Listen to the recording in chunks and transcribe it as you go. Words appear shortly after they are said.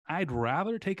I'd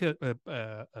rather take a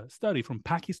study from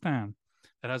Pakistan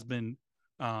that has been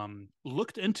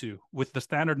looked into with the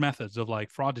standard methods of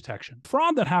like fraud detection.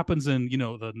 Fraud that happens in,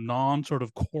 the non sort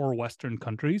of core Western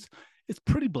countries, it's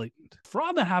pretty blatant.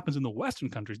 Fraud that happens in the Western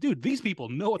countries, dude, these people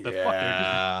know what the fuck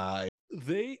they're doing.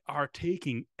 They are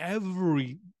taking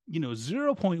every,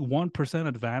 0.1%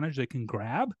 advantage they can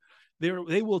grab.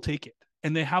 They will take it.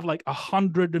 And they have like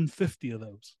 150 of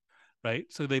those, right?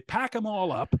 So they pack them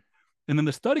all up. And then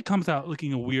the study comes out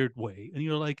looking a weird way. And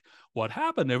you're like, what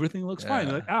happened? Everything looks fine.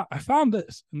 They're like, I found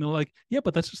this. And they're like, yeah,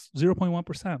 but that's just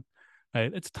 0.1%,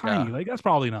 right? It's tiny. Like, that's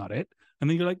probably not it. And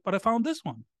then you're like, but I found this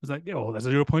one. It's like, yeah, well, that's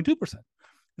 0.2%.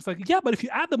 It's like, yeah, but if you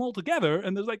add them all together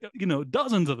and there's like,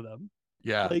 dozens of them,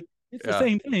 like it's the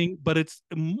same thing, but it's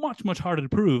much, much harder to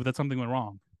prove that something went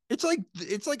wrong. It's like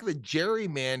the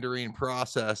gerrymandering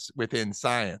process within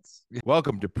science.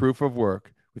 Welcome to Proof of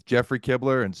Work with Jeffrey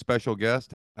Kibler and special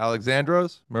guest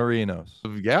Alexandros Marinos.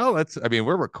 Yeah,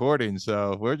 we're recording,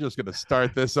 so we're just going to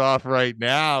start this off right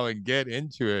now and get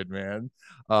into it, man.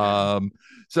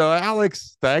 So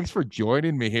Alex, thanks for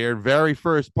joining me here. Very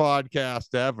first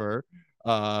podcast ever.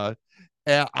 And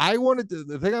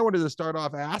the thing I wanted to start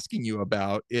off asking you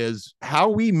about is how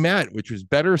we met, which was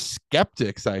Better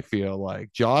Skeptics. I feel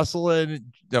like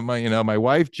Jocelyn, my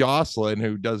wife, Jocelyn,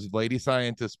 who does Lady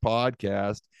Scientist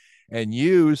podcast, and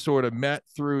you sort of met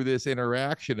through this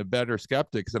interaction of Better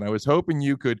Skeptics. And I was hoping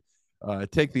you could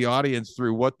take the audience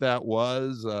through what that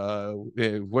was,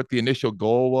 what the initial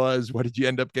goal was. What did you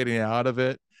end up getting out of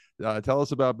it? Tell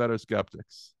us about Better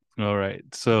Skeptics. All right.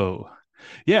 So,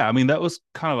 yeah, that was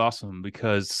kind of awesome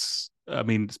because,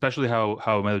 especially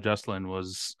how Mother Jocelyn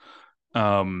was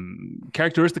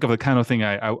characteristic of the kind of thing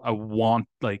I want,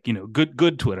 like,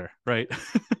 good Twitter, right?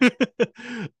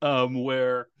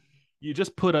 Where you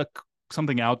just put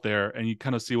something out there and you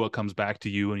kind of see what comes back to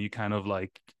you, and you kind of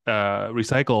like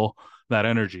recycle that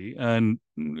energy. And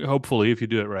hopefully, if you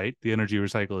do it right, the energy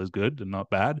recycle is good and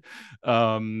not bad,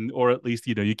 or at least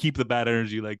you keep the bad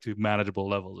energy like to manageable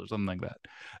levels or something like that.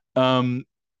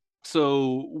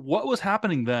 So what was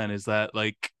happening then is that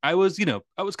like I was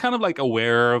kind of like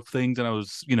aware of things, and I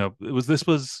was this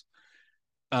was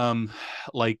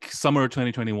like summer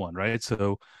 2021, right?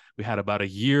 So we had about a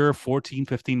year, 14,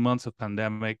 15 months of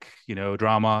pandemic,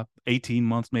 drama, 18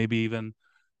 months maybe even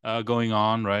going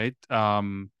on, right?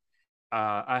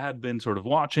 I had been sort of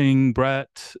watching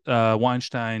Brett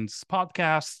Weinstein's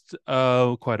podcast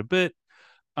quite a bit,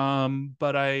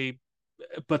 but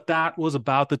that was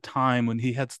about the time when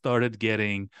he had started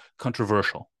getting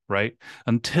controversial, right?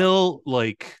 Until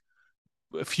like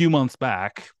a few months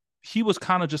back, he was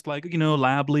kind of just like,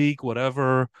 lab leak,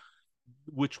 whatever,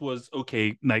 which was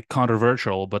okay, like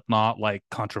controversial, but not like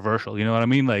controversial. You know what I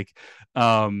mean? Like,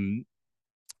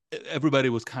 everybody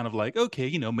was kind of like,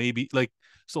 okay, maybe like,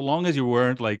 so long as you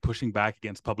weren't like pushing back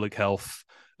against public health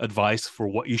advice for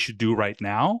what you should do right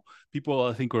now, people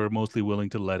I think were mostly willing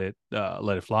to let it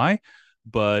fly.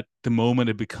 But the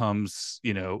moment it becomes,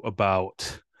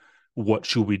 about what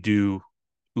should we do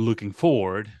looking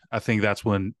forward, I think that's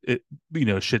when it,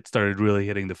 shit started really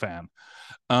hitting the fan.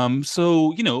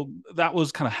 So, that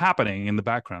was kind of happening in the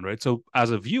background, right? So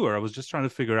as a viewer, I was just trying to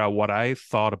figure out what I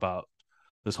thought about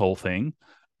this whole thing.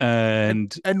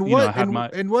 And what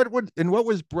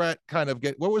was Brett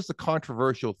what was the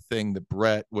controversial thing that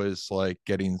Brett was like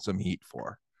getting some heat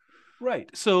for? Right.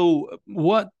 So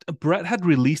what Brett had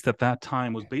released at that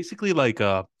time was basically like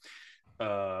a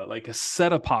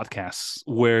set of podcasts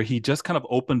where he just kind of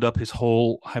opened up his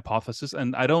whole hypothesis.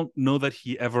 And I don't know that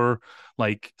he ever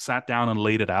like sat down and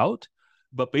laid it out,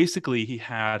 but basically he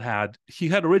had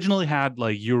originally had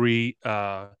like Yuri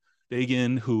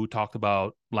Dagan, who talked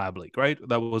about lab leak, right?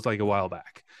 That was like a while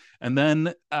back. And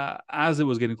then as it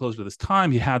was getting closer to this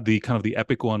time, he had the kind of the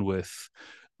epic one with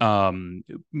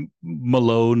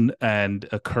Malone and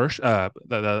Kirsch,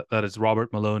 that is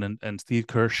Robert Malone and Steve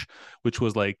Kirsch, which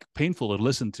was like painful to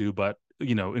listen to, but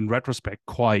in retrospect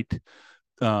quite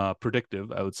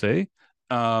predictive, I would say.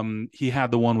 He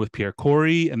had the one with Pierre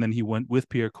Corey, and then he went with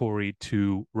Pierre Corey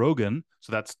to Rogan,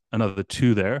 so that's another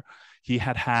two there. He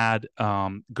had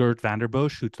Gert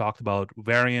Vanderbush, who talked about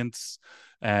variants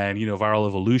and viral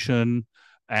evolution.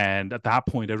 And at that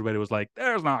point, everybody was like,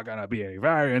 there's not going to be any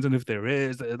variants. And if there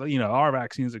is, our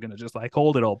vaccines are going to just like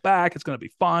hold it all back. It's going to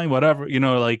be fine, whatever,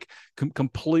 like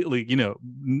completely,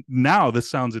 now this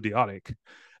sounds idiotic.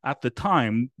 At the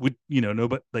time, but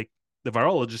like the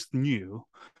virologists knew.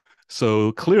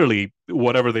 So clearly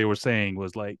whatever they were saying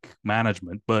was like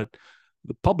management, but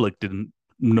the public didn't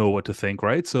know what to think.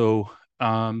 Right. So,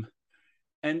 and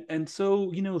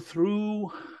so,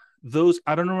 through those,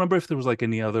 I don't remember if there was like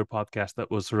any other podcast that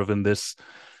was sort of in this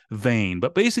vein,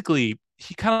 but basically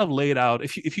he kind of laid out,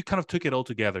 if you kind of took it all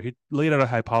together, he laid out a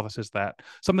hypothesis that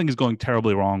something is going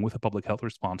terribly wrong with the public health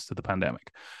response to the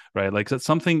pandemic, right? Like that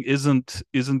something isn't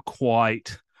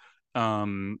quite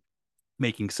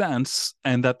making sense,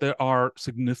 and that there are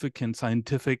significant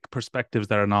scientific perspectives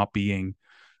that are not being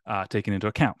taken into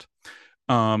account.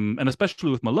 And especially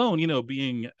with Malone,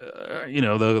 being,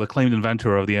 the claimed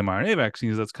inventor of the mRNA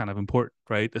vaccines, that's kind of important,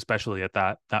 right? Especially at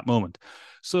that moment.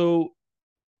 So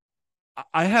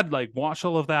I had like watched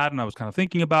all of that and I was kind of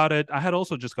thinking about it. I had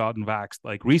also just gotten vaxxed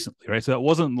like recently, right? So it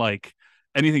wasn't like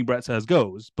anything Brett says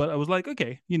goes, but I was like,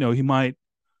 okay, he might,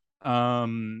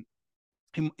 um,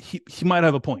 he might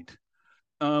have a point.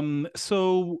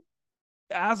 So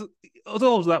as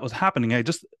although that was happening, I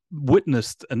just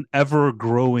witnessed an ever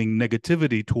growing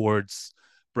negativity towards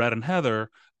Brad and Heather,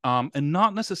 and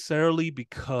not necessarily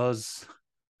because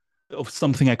of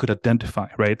something I could identify,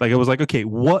 right? Like I was like, okay,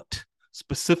 what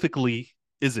specifically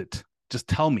is it? Just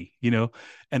tell me,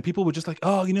 And people were just like,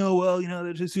 oh, well,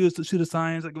 they're just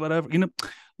pseudoscience, like whatever,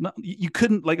 Not, you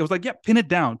couldn't, like, I was like, yeah, pin it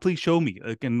down, please show me.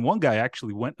 Like, and one guy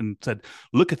actually went and said,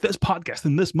 look at this podcast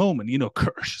in this moment,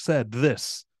 Kirsch said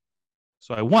this.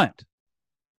 So I went,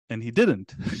 and he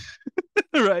didn't.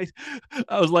 Right?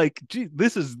 I was like, gee,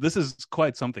 this is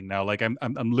quite something now. Like I'm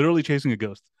literally chasing a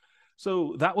ghost.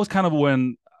 So that was kind of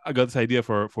when I got this idea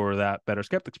for that Better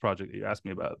Skeptics project that you asked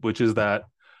me about, which is that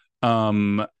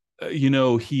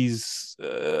he's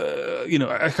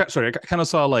I kind of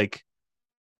saw like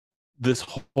this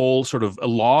whole sort of a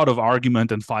lot of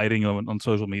argument and fighting on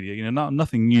social media,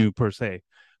 nothing new per se,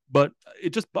 but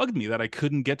it just bugged me that I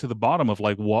couldn't get to the bottom of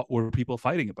like what were people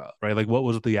fighting about, right? Like what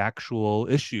was the actual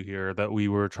issue here that we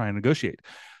were trying to negotiate.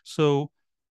 So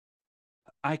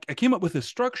I came up with this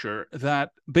structure that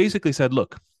basically said,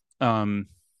 look,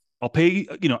 I'll pay,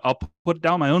 I'll put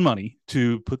down my own money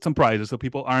to put some prizes so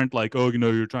people aren't like, oh,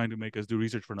 you're trying to make us do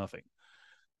research for nothing.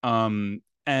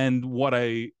 And what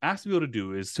I asked people to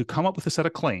do is to come up with a set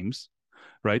of claims,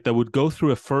 right, that would go through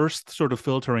a first sort of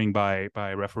filtering by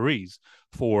referees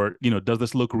for, does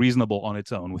this look reasonable on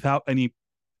its own without any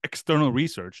external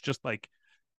research, just like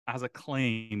as a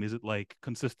claim, is it like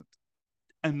consistent?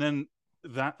 And then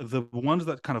that the ones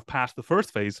that kind of pass the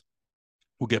first phase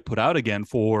will get put out again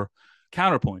for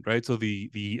counterpoint, right? So the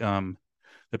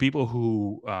people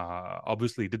who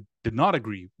obviously did not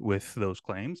agree with those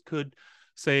claims could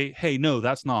say, hey, no,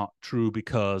 that's not true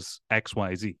because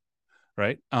XYZ,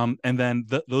 right? And then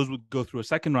those would go through a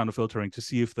second round of filtering to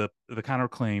see if the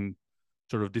counterclaim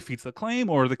sort of defeats the claim,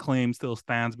 or the claim still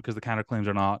stands because the counterclaims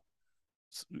are not,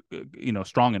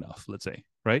 strong enough, let's say,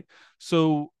 right?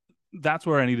 So that's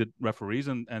where I needed referees,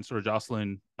 and sort of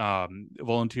Jocelyn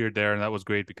volunteered there, and that was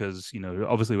great because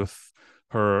obviously with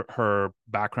her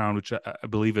background, which I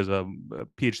believe is a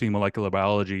PhD in molecular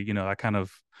biology, that kind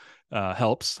of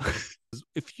helps.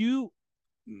 If you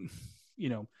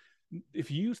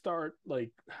if you start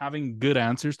like having good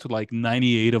answers to like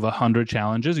 98 of 100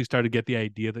 challenges, you start to get the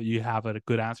idea that you have a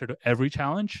good answer to every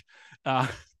challenge. So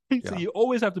you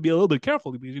always have to be a little bit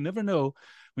careful because you never know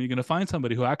when you're going to find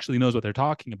somebody who actually knows what they're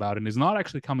talking about and is not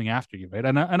actually coming after you, right?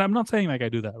 And I'm not saying like I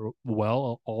do that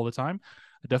well all the time.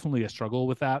 I definitely struggle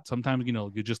with that. Sometimes,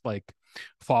 you just like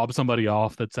fob somebody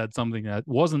off that said something that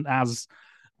wasn't as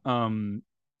obvious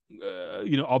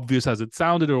as it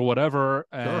sounded or whatever.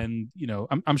 And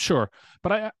I'm sure,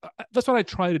 but I that's what I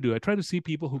try to do. I try to see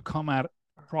people who come at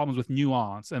problems with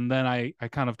nuance, and then I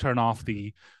kind of turn off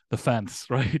the fence,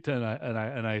 right?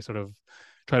 And I sort of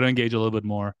try to engage a little bit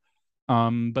more.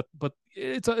 But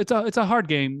it's a hard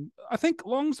game. I think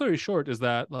long story short is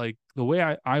that like the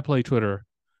way I play Twitter,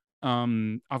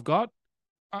 I'm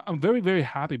very, very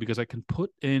happy because I can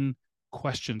put in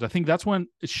questions. I think that's when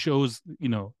it shows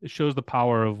the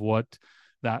power of what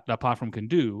that platform can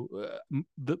do.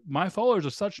 My followers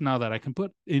are such now that I can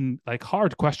put in like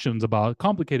hard questions about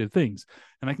complicated things,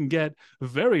 and I can get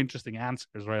very interesting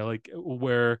answers, right? Like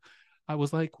where I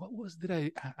was like, did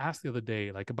I ask the other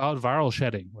day, like about viral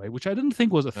shedding, right? Which I didn't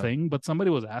think was a thing, but somebody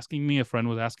was asking me, a friend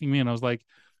was asking me, and I was like,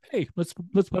 hey, let's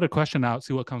put a question out,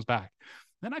 see what comes back.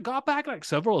 Then I got back like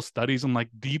several studies and like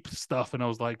deep stuff, and I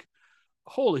was like,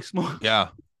 holy smoke. Yeah.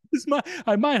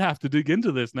 I might have to dig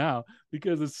into this now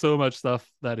because it's so much stuff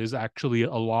that is actually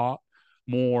a lot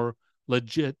more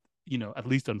legit, at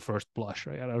least on first blush,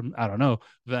 right? I don't know,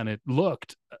 than it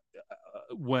looked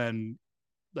when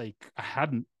like I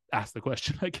hadn't asked the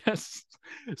question, I guess.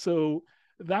 So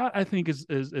that I think is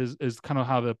kind of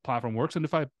how the platform works. And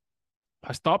if I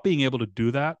stop being able to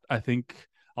do that, I think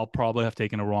I'll probably have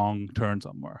taken a wrong turn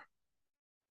somewhere.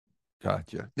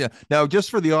 Gotcha. Yeah. Now, just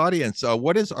for the audience,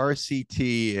 what is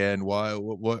RCT and why?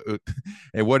 What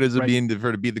and what is it Right. being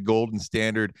to be the golden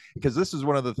standard? Because this is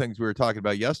one of the things we were talking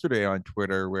about yesterday on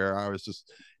Twitter, where I was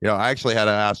just, I actually had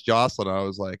to ask Jocelyn. I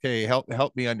was like, "Hey,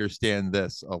 help me understand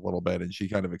this a little bit," and she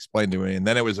kind of explained to me, and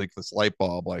then it was like this light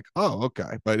bulb, like, "Oh,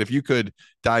 okay." But if you could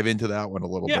dive into that one a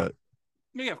little Yeah. bit.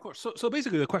 Yeah, of course. So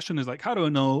basically the question is like, how do I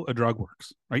know a drug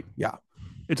works? Right. Yeah.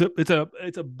 It's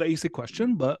a basic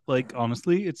question, but like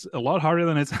honestly, it's a lot harder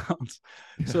than it sounds.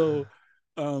 So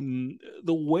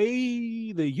the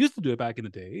way they used to do it back in the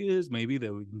day is maybe they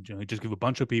would just give a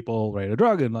bunch of people right a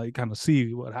drug and like kind of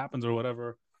see what happens or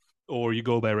whatever. Or you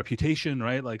go by reputation,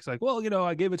 right? Like it's like, well,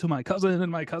 I gave it to my cousin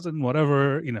and my cousin,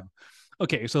 whatever.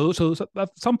 Okay, so at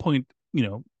some point,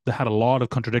 they had a lot of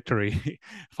contradictory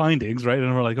findings, right?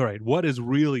 And we're like, all right, what is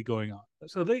really going on?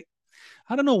 So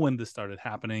I don't know when this started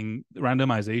happening,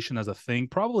 randomization as a thing,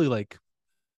 probably like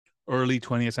early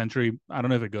 20th century. I don't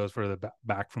know if it goes further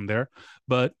back from there,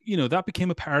 but that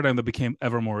became a paradigm that became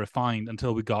ever more refined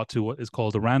until we got to what is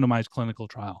called a randomized clinical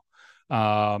trial,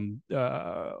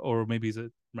 or maybe it's a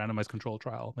randomized control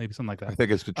trial, maybe something like I that. think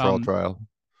it's control Um, trial.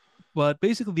 but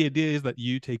basically, the idea is that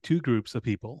you take two groups of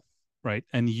people, right,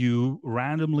 and you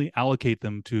randomly allocate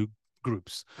them to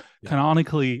groups. Yeah.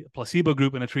 Canonically, a placebo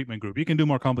group and a treatment group. You can do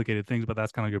more complicated things, but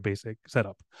that's kind of your basic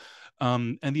setup.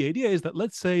 And the idea is that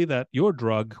let's say that your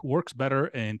drug works better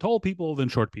in tall people than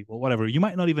short people, whatever. You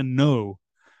might not even know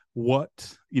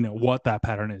what that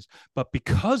pattern is, but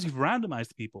because you've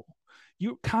randomized people,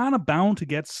 you're kind of bound to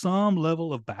get some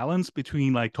level of balance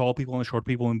between like tall people and short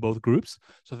people in both groups.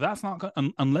 So that's not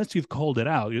unless you've called it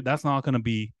out, that's not going to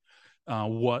be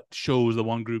what shows the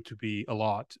one group to be a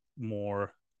lot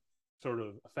more sort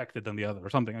of affected than the other or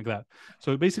something like that.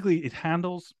 So basically it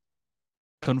handles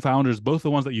confounders, both the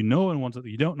ones that you know and ones that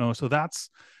you don't know. So that's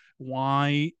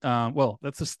why,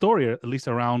 that's the story, at least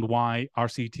around why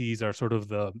RCTs are sort of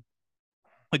the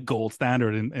gold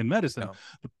standard in medicine. Yeah.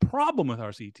 The problem with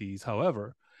RCTs,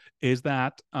 however, is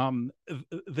that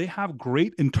they have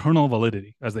great internal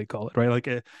validity, as they call it, right?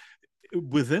 Like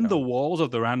within the walls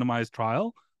of the randomized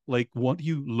trial, like what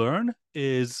you learn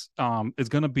is going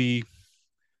to be,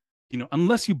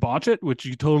 unless you botch it, which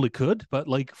you totally could, but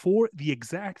like for the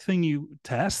exact thing you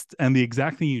test and the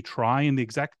exact thing you try and the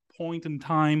exact point in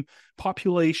time,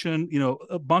 population,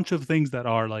 a bunch of things that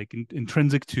are like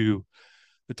intrinsic to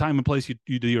the time and place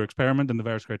you do your experiment and the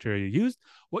various criteria you used,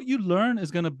 what you learn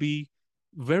is going to be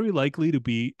very likely to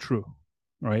be true,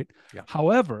 right? Yeah.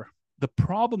 However, the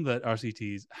problem that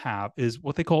RCTs have is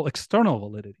what they call external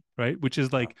validity, right? Which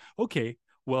is like, okay,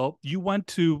 well, you went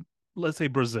to, let's say,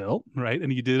 Brazil, right?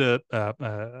 And you did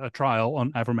a trial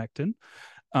on ivermectin,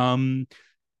 and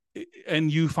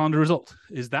you found a result.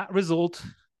 Is that result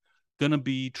going to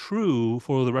be true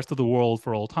for the rest of the world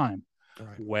for all time?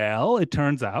 Right. Well, it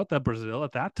turns out that Brazil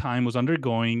at that time was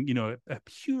undergoing, a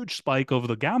huge spike of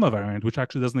the gamma variant, which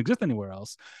actually doesn't exist anywhere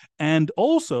else. And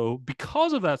also,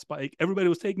 because of that spike, everybody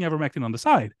was taking ivermectin on the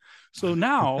side. So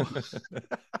now,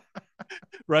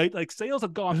 right, like sales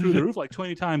have gone through the roof like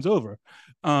 20 times over.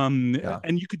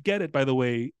 And you could get it, by the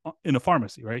way, in a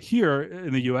pharmacy, right? Here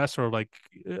in the US or like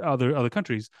other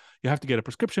countries, you have to get a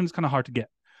prescription. It's kind of hard to get.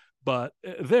 But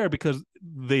there, because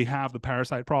they have the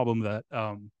parasite problem that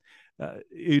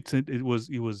it was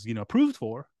approved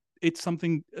for. It's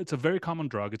a very common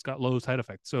drug. It's got low side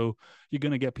effects. So you're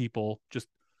going to get people just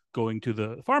going to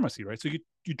the pharmacy, right? So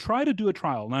you try to do a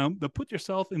trial. Now, put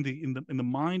yourself in the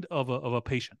mind of a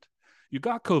patient. You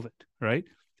got COVID, right?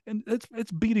 And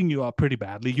it's beating you up pretty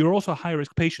badly. You're also a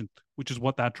high-risk patient, which is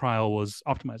what that trial was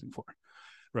optimizing for,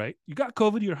 right? You got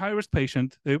COVID, you're a high-risk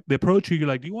patient. They approach you, you're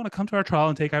like, do you want to come to our trial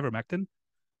and take ivermectin?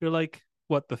 You're like,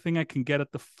 what, the thing I can get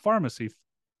at the pharmacy?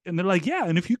 And they're like, yeah,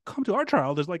 and if you come to our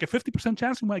trial, there's like a 50%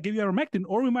 chance we might give you ivermectin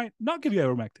or we might not give you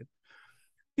ivermectin.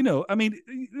 I mean,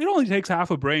 it only takes half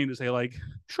a brain to say like,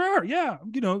 sure, yeah,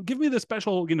 give me the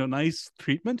special, nice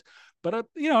treatment. But,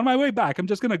 on my way back, I'm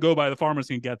just going to go by the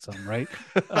pharmacy and get some, right?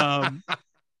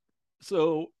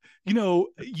 So,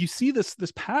 you see this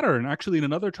pattern actually in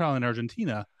another trial in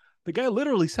Argentina. The guy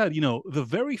literally said, the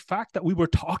very fact that we were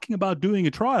talking about doing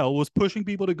a trial was pushing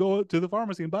people to go to the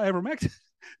pharmacy and buy ivermectin.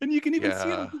 And you can even see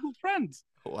it on Google Trends.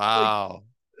 Wow.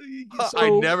 Like,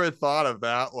 I never thought of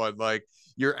that one. Like,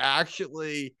 you're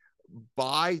actually,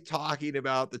 by talking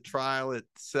about the trial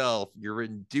itself, you're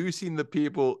inducing the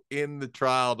people in the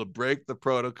trial to break the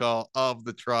protocol of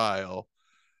the trial.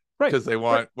 Right. Because they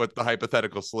want what the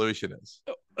hypothetical solution is.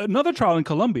 Another trial in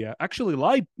Colombia actually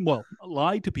lied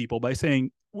to people by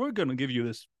saying, we're going to give you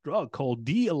this drug called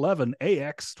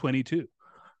D11AX22,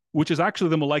 which is actually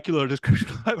the molecular description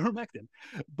of ivermectin.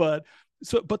 But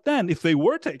So, but then if they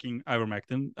were taking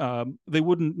ivermectin, they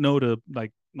wouldn't know to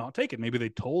like not take it. Maybe they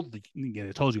told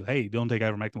you, hey, don't take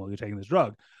ivermectin while you're taking this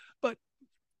drug. But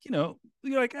you're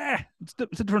like,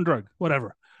 it's a different drug,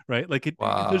 whatever, right? Like there's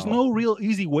Wow. no real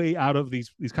easy way out of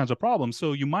these kinds of problems.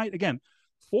 So you might, again,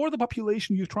 for the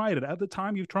population you've tried it at the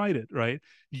time you've tried it, right?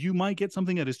 You might get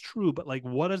something that is true, but like,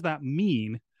 what does that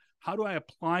mean? How do I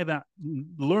apply that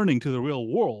learning to the real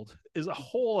world is a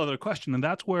whole other question. And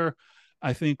that's where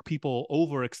I think people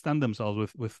overextend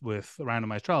themselves with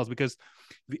randomized trials, because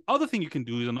the other thing you can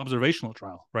do is an observational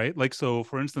trial, right? Like, so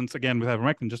for instance, again, with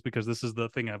ivermectin, just because this is the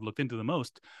thing I've looked into the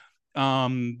most,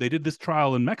 they did this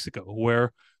trial in Mexico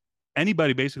where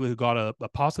anybody basically who got a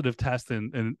positive test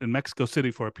in Mexico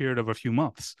City for a period of a few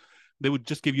months, they would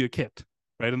just give you a kit,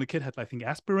 right? And the kit had, I think,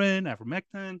 aspirin,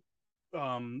 ivermectin,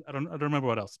 I don't remember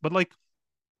what else, but like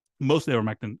mostly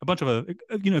ivermectin, a bunch of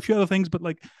a few other things, but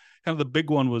like kind of the big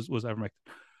one was ivermectin.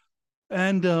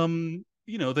 And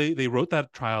they wrote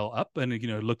that trial up, and it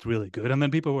looked really good. And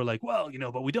then people were like, well,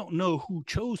 but we don't know who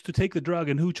chose to take the drug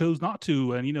and who chose not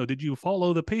to, and did you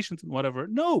follow the patients and whatever.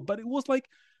 No, but it was like,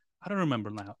 I don't remember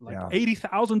now, like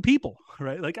 80,000 people,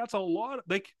 right? Like that's a lot.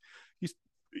 Like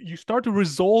you start to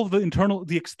resolve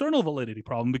the external validity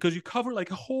problem, because you cover like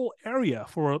a whole area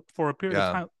for a period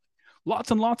of time,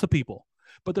 lots and lots of people.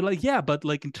 But they're like, yeah, but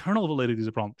like internal validity is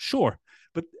a problem. Sure.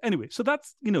 But anyway, so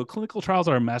that's, clinical trials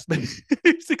are a mess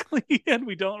basically, and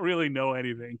we don't really know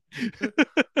anything.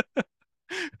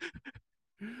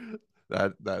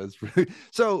 That is really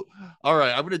so. All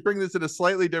right, I'm going to bring this in a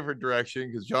slightly different direction,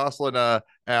 because Jocelyn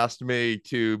asked me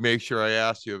to make sure I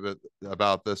asked you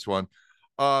about this one.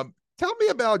 Tell me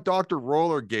about Dr.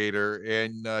 Roller Gator,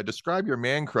 and describe your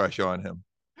man crush on him.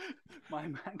 My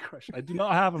man crush. I do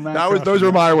not have a man crush. Those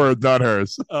were my words, not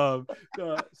hers. So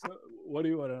what do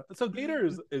you want to? So Gator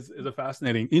is a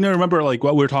fascinating. Remember like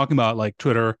what we were talking about, like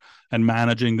Twitter and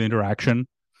managing the interaction.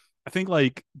 I think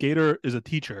like Gator is a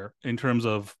teacher in terms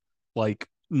of like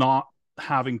not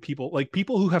having people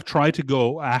who have tried to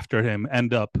go after him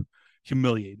end up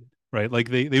humiliated, right? Like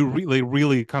they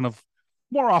really kind of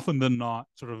more often than not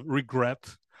sort of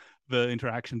regret the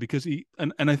interaction, because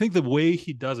and I think the way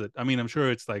he does it, I mean, I'm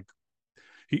sure it's like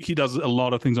he does a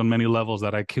lot of things on many levels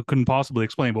that I couldn't possibly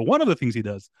explain, but one of the things he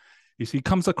does is he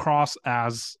comes across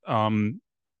as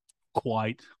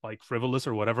quite like frivolous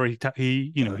or whatever. He types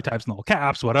in all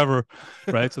caps, whatever,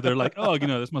 right? So they're like, oh,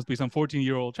 this must be some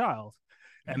 14-year-old child.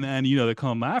 And then, they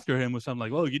come after him with something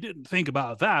like, well, you didn't think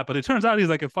about that. But it turns out he's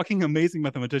like a fucking amazing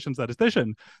mathematician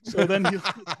statistician. So then he'll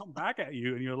come back at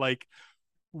you and you're like,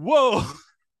 whoa.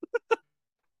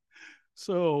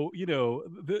 So,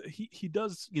 he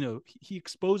does, he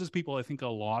exposes people, I think, a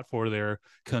lot for their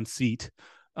conceit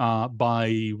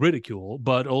by ridicule,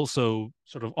 but also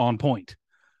sort of on point.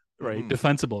 Right,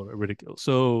 defensible ridicule.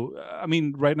 So I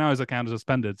mean, right now his account is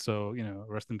suspended, so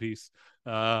rest in peace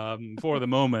for the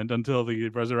moment, until the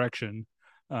resurrection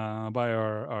by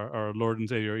our Lord and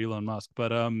Savior Elon Musk.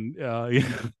 But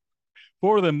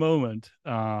for the moment,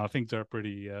 things are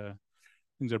pretty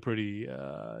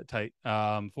tight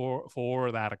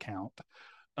for that account.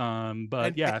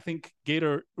 But I think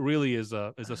Gator really is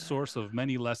a source of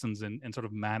many lessons in sort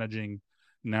of managing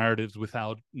narratives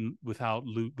without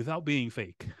being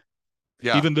fake.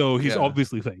 Yeah, even though he's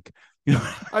obviously fake.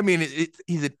 I mean,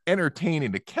 he's an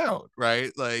entertaining account,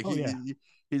 right? Like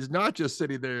he's not just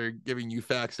sitting there giving you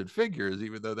facts and figures,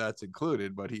 even though that's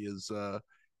included, but he's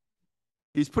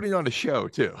putting on a show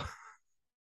too.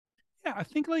 Yeah, I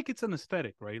think like it's an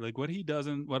aesthetic, right? Like what he does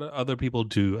and what other people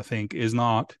do, I think, is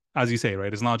not, as you say,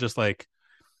 right? It's not just like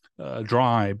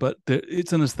dry, but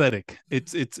it's an aesthetic.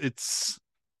 It's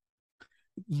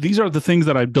these are the things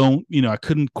that I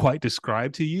couldn't quite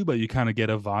describe to you, but you kind of get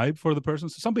a vibe for the person.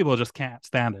 So some people just can't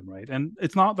stand him, right? And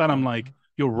it's not that I'm like,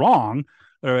 you're wrong,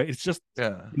 or it's just,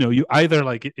 you either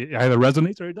like it either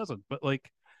resonates or it doesn't. But like,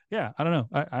 I don't know.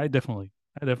 I definitely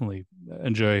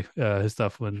enjoy his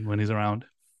stuff when he's around.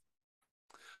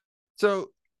 So,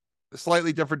 a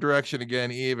slightly different direction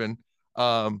again, even.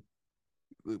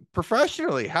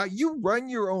 Professionally, how you run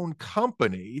your own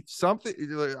company,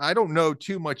 something I don't know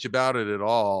too much about it at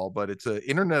all, but it's an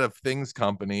Internet of Things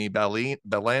company,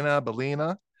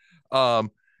 Balena.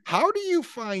 How do you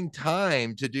find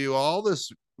time to do all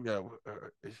this,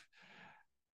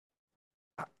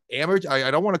 amateur?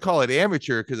 I don't want to call it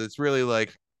amateur, because it's really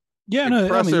like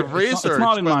impressive research. It's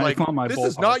not like, this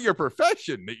is not your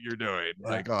profession that you're doing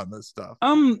on this stuff.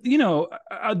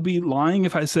 I'd be lying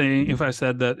if I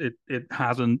said that it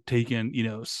hasn't taken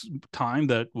time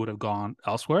that would have gone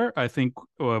elsewhere. I think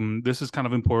this is kind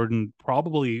of important,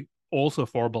 probably also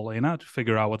for Balena, to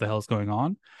figure out what the hell is going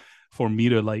on. for me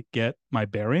to like get my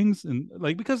bearings. And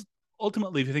like, because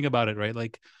ultimately, if you think about it, right,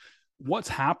 like what's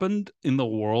happened in the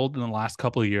world in the last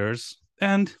couple of years,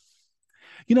 and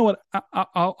you know what,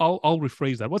 I'll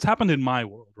rephrase that. What's happened in my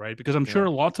world, right? Because I'm Yeah. sure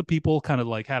lots of people kind of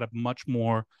like had a much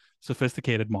more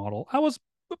sophisticated model. I was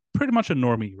pretty much a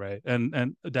normie, right?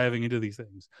 And diving into these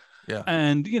things. Yeah.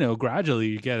 And gradually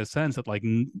you get a sense that like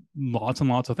lots and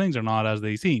lots of things are not as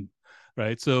they seem,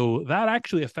 right? So that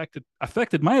actually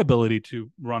affected my ability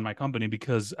to run my company,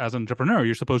 because as an entrepreneur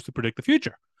you're supposed to predict the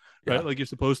future, right? Yeah. Like you're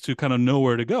supposed to kind of know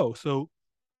where to go. So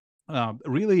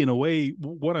really, in a way,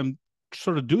 what I'm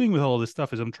sort of doing with all this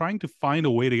stuff is I'm trying to find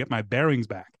a way to get my bearings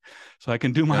back so I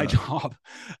can do my Yeah. job.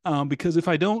 Because if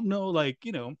I don't know, like,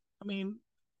 I mean,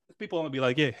 people want to be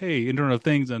like, yeah, hey, Internet of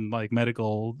Things and like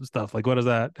medical stuff, like, what does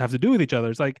that have to do with each other?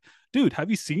 It's like, dude, have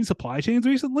you seen supply chains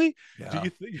recently? Do Yeah.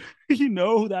 you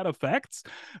who that affects,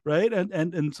 right?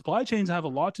 And supply chains have a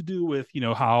lot to do with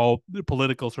how the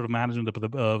political sort of management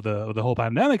of the whole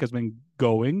pandemic has been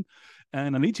going,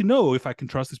 and I need to know if I can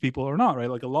trust these people or not, right?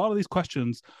 Like a lot of these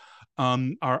questions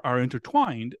are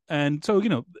intertwined, and so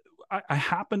I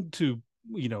happen to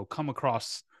come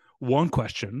across one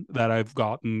question that I've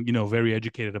gotten very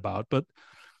educated about, but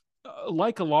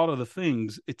like a lot of the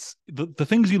things, it's the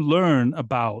things you learn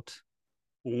about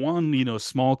one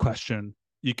small question,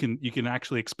 you can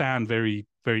actually expand very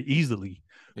very easily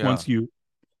Yeah. once you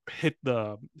hit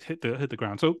the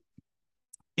ground. So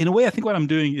in a way, I think what I'm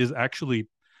doing is actually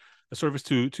a service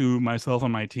to myself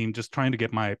and my team, just trying to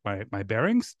get my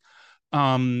bearings.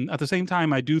 At the same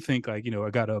time, I do think like I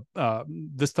gotta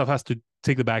this stuff has to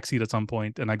take the back seat at some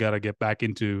point, and I gotta get back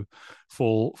into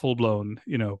full blown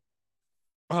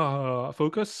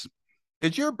focus.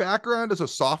 Is your background as a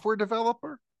software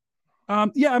developer?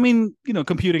 Yeah, I mean,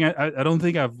 computing. I don't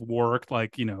think I've worked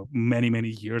like many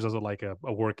years as a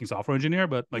working software engineer,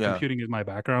 but like Yeah. computing is my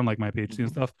background, like my PhD and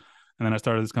Mhm. stuff. And then I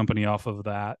started this company off of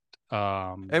that.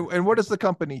 And what does the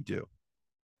company do?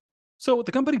 So what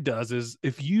the company does is,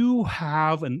 if you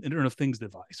have an Internet of Things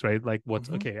device, right? Like what's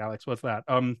Mhm. okay, Alex, what's that?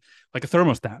 Like a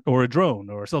thermostat or a drone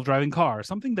or a self-driving car,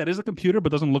 something that is a computer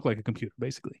but doesn't look like a computer,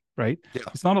 basically, right? Yeah.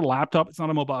 It's not a laptop, it's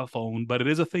not a mobile phone, but it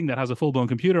is a thing that has a full-blown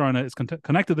computer on it. It's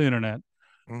connected to the internet.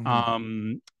 Mhm.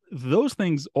 Um, those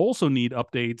things also need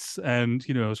updates and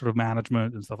sort of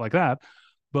management and stuff like that,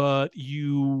 but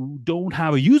you don't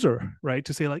have a user, right,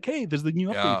 to say like, hey, there's the new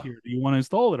update Yeah. here, do you want to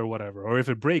install it or whatever? Or if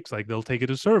it breaks, like they'll take it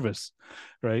to service,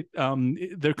 right?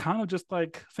 They're kind of just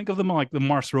like, think of them like the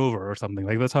Mars rover or something.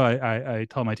 Like that's how I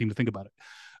tell my team to think about it.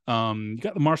 You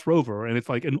got the Mars rover and it's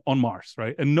like on Mars,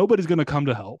 right? And nobody's going to come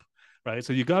to help, right?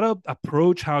 So you got to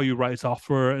approach how you write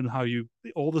software and how you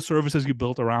all the services you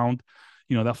built around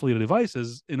that fleet of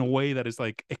devices in a way that is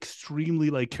like extremely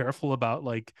like careful about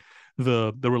like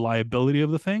the reliability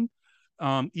of the thing.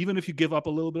 Even if you give up a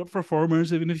little bit of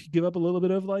performance, even if you give up a little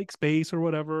bit of like space or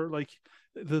whatever, like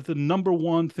the number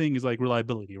one thing is like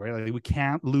reliability, right? Like we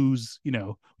can't lose, we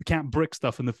can't brick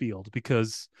stuff in the field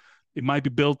because it might be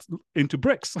built into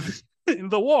bricks in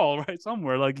the wall, right?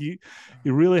 Somewhere. Like you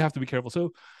really have to be careful.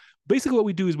 So basically what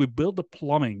we do is we build the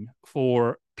plumbing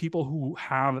for people who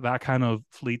have that kind of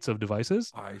fleets of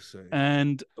devices. I see.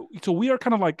 And so we are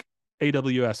kind of like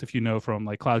AWS, if you know, from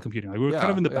like cloud computing. Like we're kind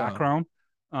of Yeah. in the Yeah. background,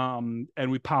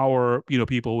 and we power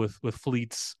people with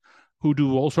fleets who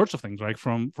do all sorts of things, right?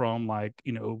 From like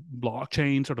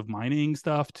blockchain sort of mining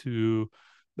stuff to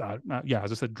yeah,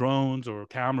 as I said, drones or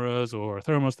cameras or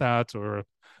thermostats or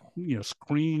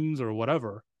screens or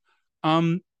whatever.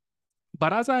 Um,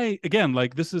 but as I again,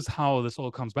 like, this is how this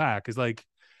all comes back, is like,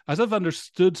 as I've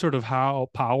understood sort of how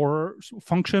power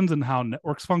functions and how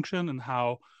networks function and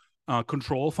how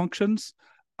control functions,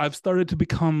 I've started to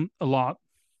become a lot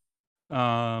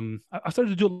I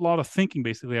started to do a lot of thinking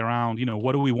basically around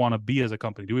what do we want to be as a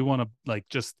company? Do we want to like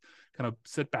just kind of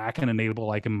sit back and enable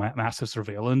like a massive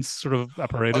surveillance sort of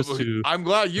apparatus to I'm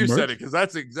glad you said it, emerge, because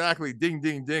that's exactly ding,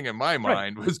 ding, ding in my right?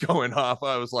 mind was going off.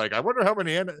 I was like, I wonder how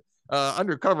many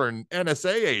undercover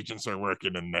NSA agents are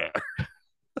working in there.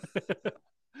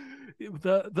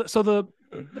 So the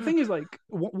thing is like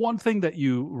one thing that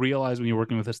you realize when you're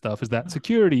working with this stuff is that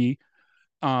security,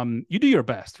 you do your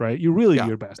best, right? You really do Yeah.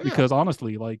 your best, Yeah. because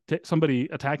honestly, like somebody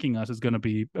attacking us is going to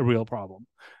be a real problem,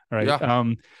 right? Yeah.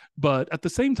 But at the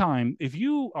same time, if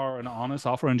you are an honest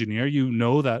software engineer, you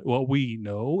know that what we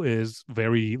know is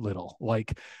very little.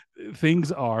 Like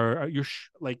things are you're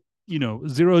like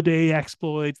 0-day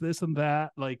exploits, this and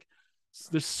that. Like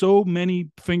there's so many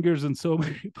fingers and so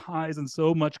many pies and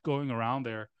so much going around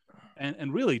there.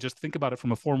 And really just think about it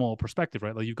from a formal perspective,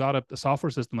 right? Like you've got a software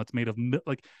system that's made of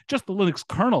like just the Linux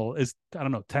kernel is, I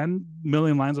don't know, 10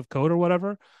 million lines of code or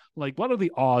whatever. like what are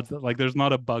the odds that like there's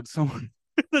not a bug somewhere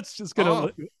that's just gonna,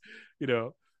 Oh, you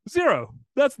know, zero.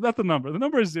 That's the number. The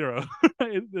number is zero.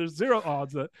 There's zero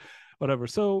odds that whatever.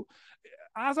 So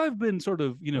as I've been sort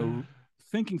of,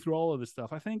 thinking through all of this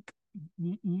stuff, I think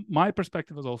my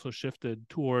perspective has also shifted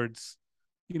towards,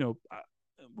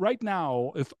 right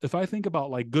now, if I think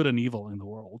about like good and evil in the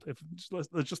world, if let's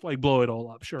just like blow it all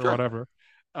up, sure, sure. whatever.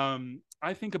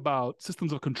 I think about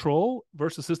systems of control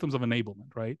versus systems of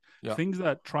enablement, right? Yeah. Things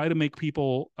that try to make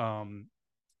people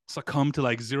succumb to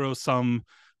like zero sum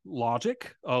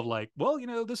logic of like, well,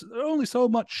 there's only so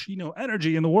much,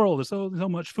 energy in the world. There's only so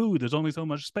much food. There's only so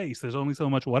much space. There's only so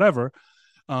much whatever.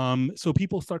 So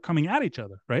people start coming at each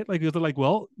other, right? Like they're like,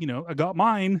 well, I got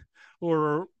mine,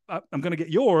 or I'm gonna get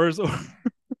yours, or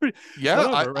Yeah,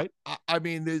 whatever, right? I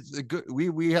mean, there's a good.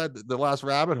 We had the last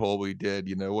rabbit hole we did.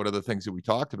 One of the things that we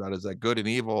talked about is that good and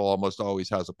evil almost always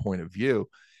has a point of view,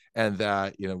 and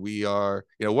that we are.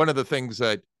 One of the things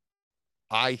that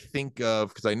I think of,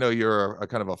 because I know you're a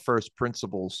kind of a first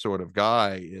principles sort of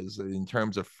guy, is in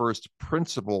terms of first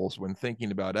principles when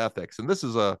thinking about ethics, and this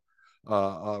is a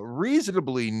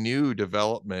reasonably new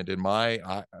development in my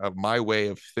way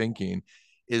of thinking,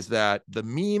 is that the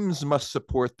memes must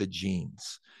support the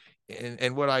genes.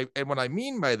 And what I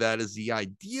mean by that is the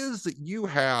ideas that you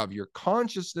have, your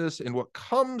consciousness, and what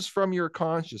comes from your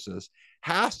consciousness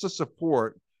has to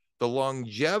support the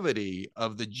longevity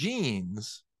of the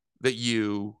genes that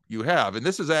you have. And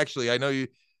this is actually, I know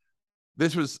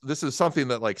this is something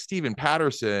that like Stephen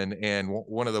Patterson and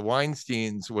one of the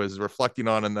Weinsteins was reflecting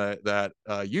on in that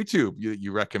YouTube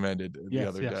you recommended the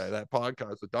other day, that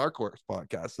podcast, the Dark Horse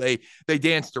podcast. They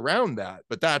danced around that,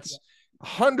 but that's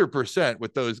 100%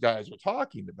 what those guys were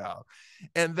talking about,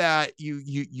 and that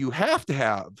you have to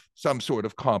have some sort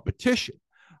of competition,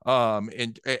 and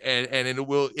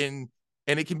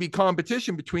it can be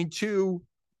competition between two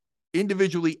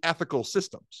individually ethical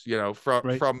systems,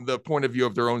 from the point of view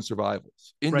of their own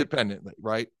survivals independently,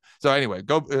 right? So anyway,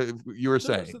 go. You were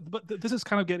saying, but this is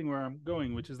kind of getting where I'm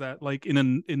going, which is that like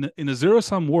in a zero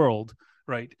sum world,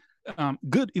 right?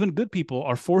 Even good people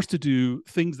are forced to do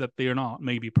things that they are not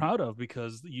maybe proud of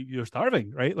because you're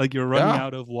starving, right? Like you're running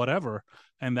out of whatever,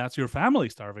 and that's your family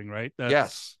starving, right? That's,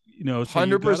 yes, so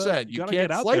 100%. You gotta can't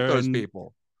get out slight there those and,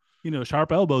 people.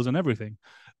 Sharp elbows and everything.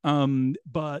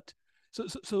 But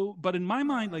but in my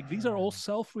mind, like these are all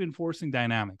self-reinforcing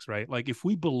dynamics, right? Like if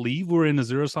we believe we're in a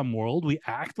zero-sum world, we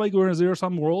act like we're in a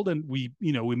zero-sum world, and we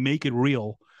make it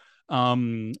real.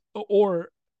 Or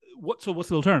what's the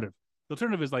alternative? The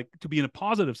alternative is like to be in a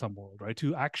positive sum world, right?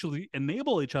 To actually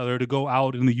enable each other to go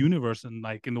out in the universe and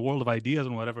like in the world of ideas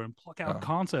and whatever, and pluck out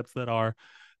concepts that are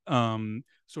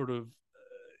sort of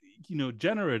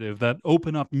generative, that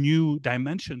open up new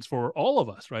dimensions for all of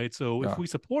us, right? So if we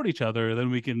support each other, then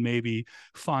we can maybe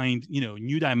find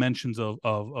new dimensions of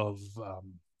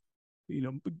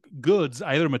goods,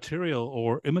 either material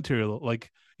or immaterial. Like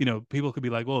people could be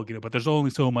like, well, but there's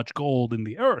only so much gold in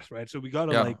the earth, right? So we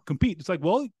gotta like compete. It's like,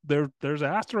 well, there's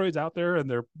asteroids out there, and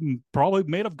they're probably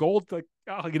made of gold, like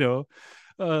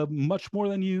much more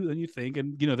than you think.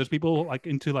 And there's people like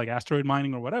into like asteroid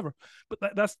mining or whatever, but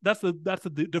that's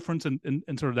the difference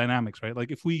in sort of dynamics, right? Like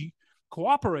if we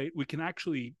cooperate, we can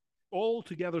actually all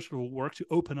together sort of work to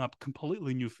open up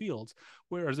completely new fields.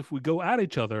 Whereas if we go at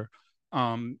each other,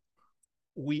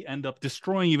 we end up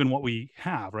destroying even what we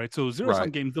have, right? So zero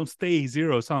sum games don't stay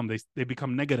zero sum; they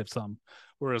become negative sum,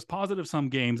 whereas positive sum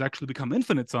games actually become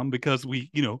infinite sum because we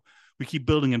keep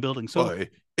building and building. So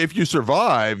if you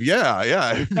survive,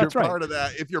 if that's you're part of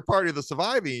that, if you're part of the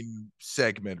surviving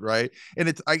segment, right?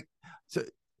 And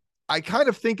I kind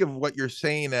of think of what you're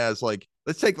saying as like,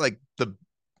 let's take like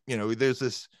there's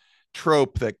this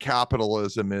trope that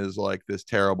capitalism is like this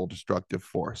terrible destructive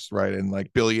force, right? And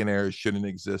like billionaires shouldn't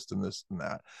exist and this and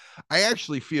that. I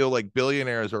actually feel like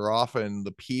billionaires are often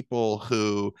the people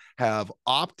who have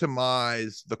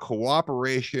optimized the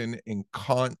cooperation and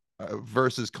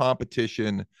versus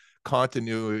competition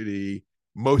continuity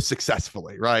most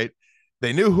successfully, right?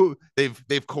 They knew who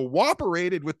they've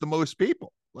cooperated with the most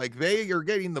people. Like they are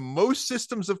getting the most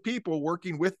systems of people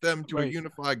working with them to a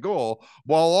unified goal,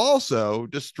 while also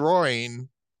destroying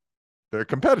their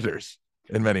competitors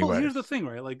in many ways. Here's the thing,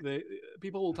 right? Like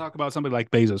people will talk about somebody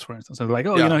like Bezos, for instance, and they're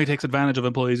like, he takes advantage of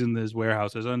employees in his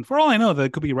warehouses. And for all I know, they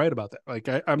could be right about that. Like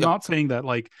I'm not saying that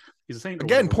like he's a saint.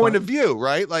 Again, point of view,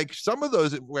 right? Like some of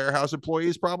those warehouse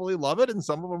employees probably love it, and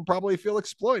some of them probably feel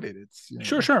exploited. It's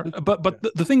sure. But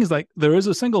the thing is, like, there is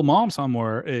a single mom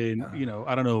somewhere in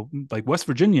I don't know, like West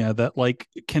Virginia, that like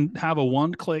can have a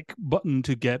one-click button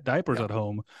to get diapers at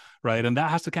home, right? And that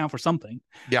has to count for something,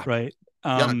 right?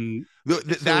 Yeah. Um,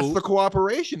 That's so the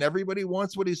cooperation. Everybody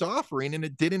wants what he's offering, and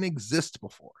it didn't exist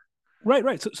before.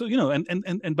 right. So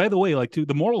and by the way, like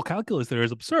the moral calculus there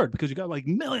is absurd because you got like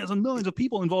millions and millions of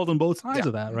people involved on both sides Yeah.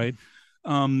 of that, right?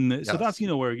 So that's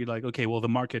Yes. where you're like, okay, well, the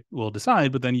market will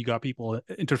decide, but then you got people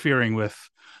interfering with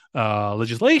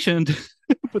legislation to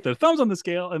put their thumbs on the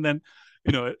scale, and then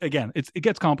again, it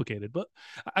gets complicated. But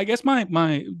I guess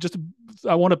my just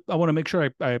I want to make sure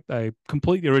I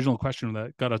complete the original question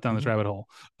that got us down this rabbit hole.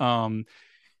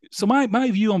 So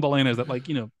my view on Balena is that, like,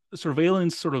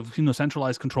 surveillance, sort of,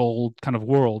 centralized controlled kind of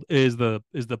world is the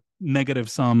negative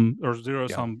sum or zero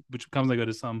Yeah. sum, which becomes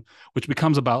negative sum, which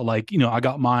becomes about, like, I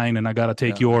got mine and I got to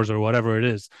take Yeah. yours or whatever it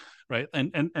is, right?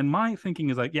 And my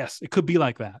thinking is like, yes, it could be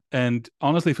like that. And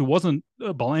honestly, if it wasn't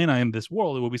Balena in this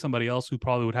world, it would be somebody else who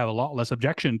probably would have a lot less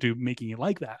objection to making it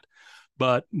like that.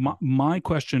 But my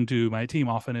question to my team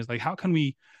often is like, how can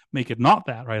we make it not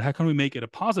that, right? How can we make it a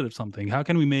positive something? How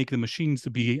can we make the machines to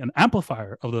be an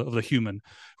amplifier of the human,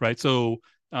 right? So,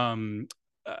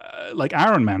 like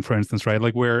Iron Man, for instance, right?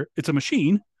 Like, where it's a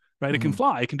machine, right? It can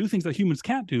fly, it can do things that humans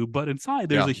can't do, but inside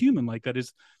there's a human, like, that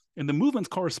is, and the movements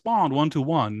correspond one to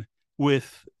one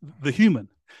with the human,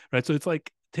 right? So it's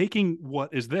like taking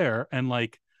what is there and,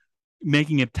 like,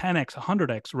 making it 10x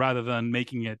 100x rather than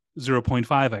making it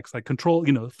 0.5x, like, control,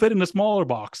 fit in a smaller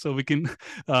box so we can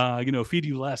feed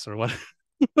you less or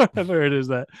whatever it is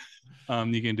that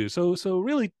you can do. So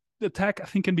really, the tech, I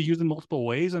think, can be used in multiple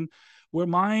ways. And where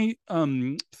my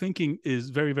thinking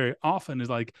is very, very often is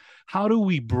like, how do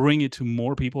we bring it to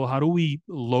more people? How do we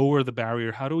lower the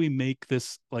barrier? How do we make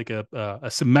this like a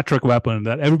symmetric weapon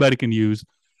that everybody can use,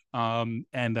 and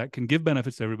that can give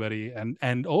benefits to everybody?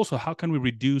 And also, how can we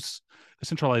reduce the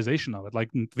centralization of it?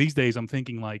 Like, these days, I'm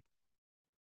thinking, like,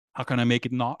 how can I make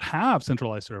it not have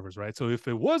centralized servers, right? So if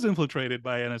it was infiltrated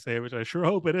by NSA, which I sure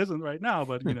hope it isn't right now,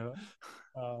 but I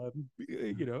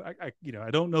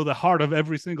don't know the heart of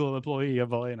every single employee of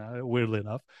Valena, weirdly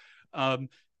enough.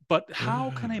 But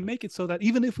how can I make it so that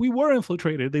even if we were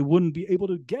infiltrated, they wouldn't be able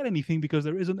to get anything because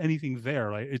there isn't anything there,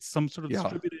 right? It's some sort of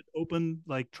distributed, open,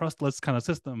 like, trustless kind of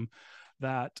system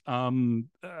that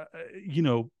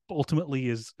ultimately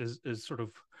is sort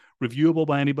of reviewable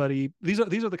by anybody. These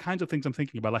are the kinds of things I'm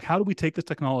thinking about. Like, how do we take this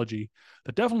technology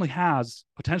that definitely has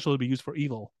potential to be used for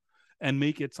evil and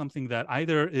make it something that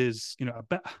either is,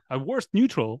 a worst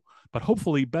neutral, but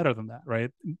hopefully better than that, right?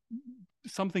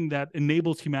 Something that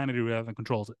enables humanity rather than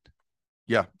controls it.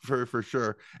 Yeah, for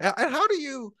sure. And how do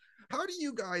you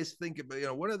guys think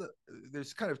about,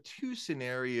 there's kind of two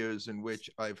scenarios in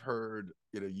which I've heard,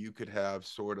 you could have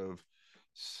sort of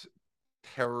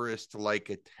terrorist like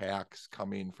attacks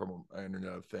coming from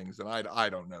Internet of Things. And I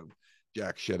don't know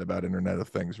jack shit about Internet of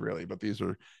Things, really, but these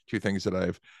are two things that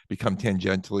I've become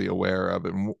tangentially aware of.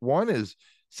 And one is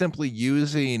simply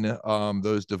using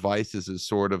those devices as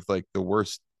sort of like the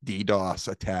worst DDoS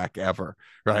attack ever,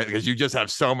 right? Because you just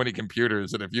have so many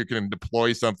computers, and if you can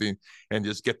deploy something and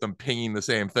just get them pinging the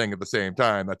same thing at the same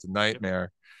time, that's a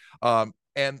nightmare.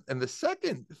 And the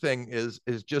second thing is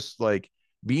just like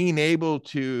being able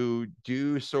to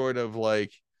do sort of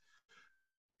like,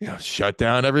 shut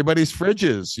down everybody's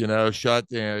fridges,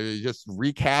 just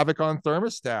wreak havoc on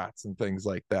thermostats and things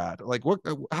like that. Like,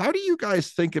 how do you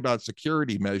guys think about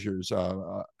security measures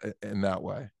in that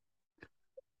way?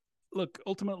 Look,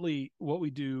 ultimately, what we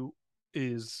do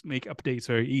is make updates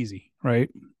very easy, right?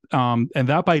 And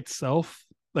that by itself,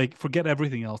 like, forget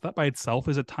everything else, that by itself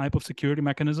is a type of security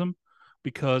mechanism,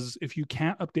 because if you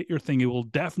can't update your thing, it will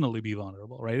definitely be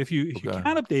vulnerable, right? If you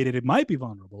can update it, it might be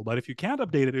vulnerable, but if you can't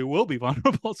update it, it will be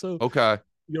vulnerable. So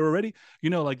you're already,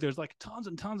 like, there's like tons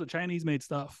and tons of Chinese made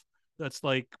stuff that's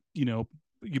like,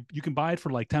 you can buy it for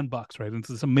like $10, right? And it's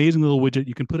this amazing little widget.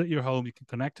 You can put it at your home, you can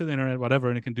connect to the internet, whatever,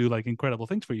 and it can do like incredible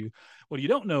things for you. What you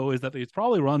don't know is that it's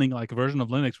probably running like a version of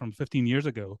Linux from 15 years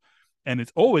ago, and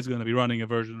it's always going to be running a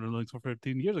version of Linux from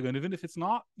 15 years ago. And even if it's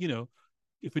not,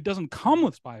 if it doesn't come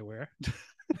with spyware,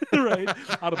 right,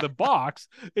 out of the box,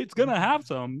 it's going to have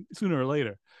some sooner or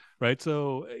later, right?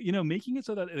 So, making it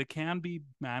so that it can be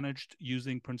managed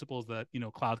using principles that,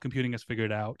 cloud computing has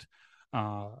figured out,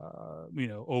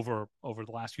 over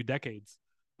the last few decades,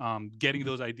 getting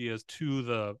those ideas to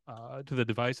the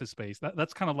devices space.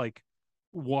 That's kind of like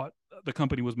what the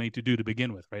company was made to do to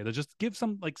begin with, right? They just give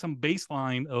some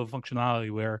baseline of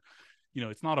functionality where,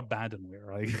 it's not abandonware,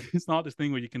 right? It's not this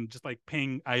thing where you can just like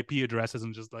ping IP addresses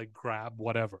and just like grab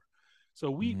whatever. So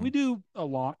we do a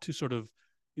lot to sort of,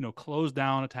 close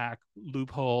down attack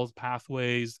loopholes,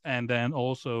 pathways, and then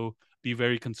also be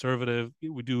very conservative.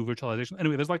 We do virtualization.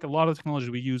 Anyway, there's like a lot of technology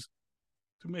we use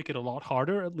to make it a lot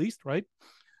harder, at least, right?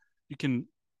 You can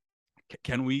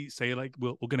can we say like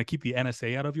we're going to keep the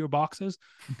NSA out of your boxes?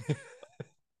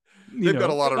 They've got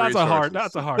a lot of resources.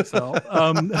 That's a hard sell.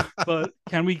 But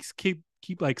can we keep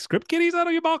like script kiddies out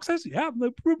of your boxes? Yeah,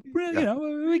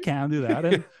 we can do that,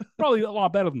 and probably a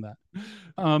lot better than that.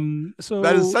 So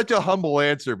that is such a humble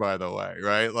answer, by the way,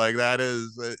 right? Like that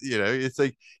is, it's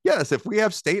like, yes, if we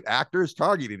have state actors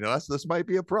targeting us, this might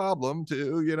be a problem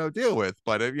to, deal with.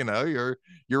 But if, you're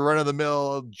run of the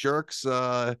mill jerks,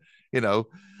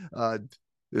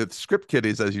 it's script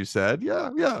kiddies, as you said. Yeah.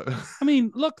 I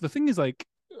mean, look, the thing is like,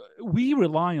 we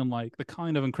rely on like the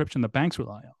kind of encryption that banks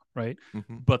rely on, right?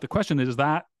 Mm-hmm. But the question is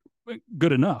that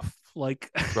good enough? Like,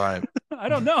 right. I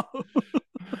don't know.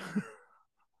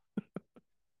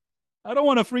 I don't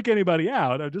want to freak anybody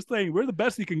out. I'm just saying we're the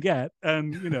best you can get,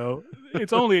 and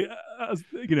it's only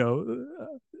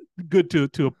good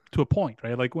to a point,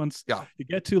 right? Like once you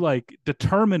get to like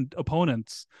determined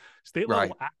opponents, state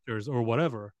level actors or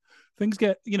whatever, things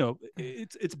get,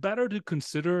 it's better to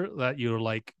consider that you're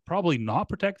like probably not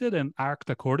protected and act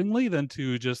accordingly than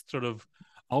to just sort of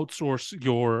outsource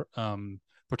your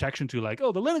protection to like,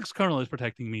 oh, the Linux kernel is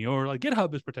protecting me, or like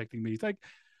GitHub is protecting me. It's like,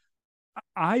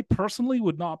 I personally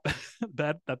would not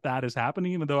bet that is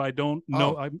happening, even though I don't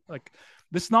know. I'm like,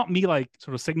 this is not me like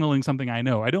sort of signaling something I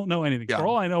know. I don't know anything. For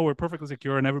all I know, we're perfectly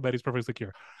secure and everybody's perfectly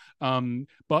secure.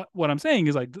 But what I'm saying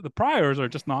is like the priors are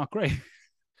just not great.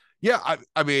 Yeah,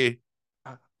 I mean,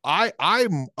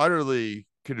 I'm utterly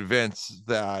convinced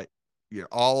that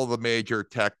all of the major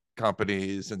tech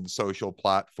companies and social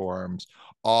platforms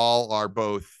all are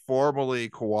both formally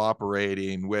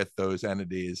cooperating with those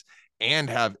entities and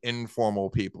have informal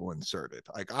people inserted.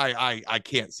 Like I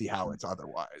can't see how it's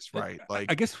otherwise, right?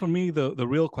 Like I guess for me the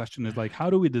real question is like, how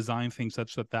do we design things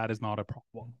such that is not a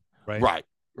problem, right?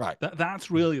 Right. That's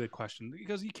really the question,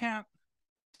 because you can't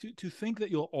to think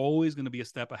that you're always going to be a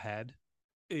step ahead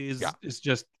is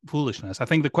just foolishness. I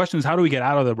think the question is, how do we get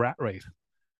out of the rat race?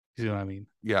 You know what I mean?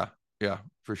 Yeah,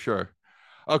 for sure.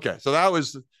 Okay, so that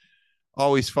was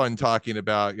always fun talking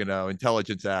about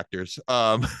intelligence actors.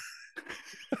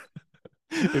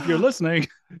 If you're listening,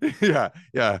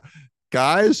 yeah,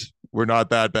 guys, we're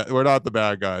not that bad. We're not the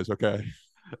bad guys. Okay.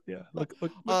 Yeah, look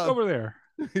over there.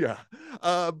 Yeah.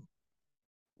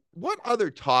 What other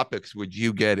topics would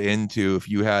you get into if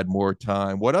you had more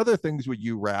time? What other things would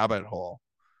you rabbit hole?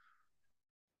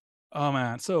 Oh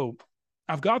man, so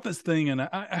I've got this thing, and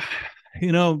I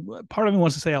part of me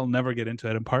wants to say I'll never get into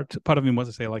it, and part of me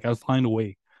wants to say like I'll find a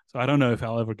way. So I don't know if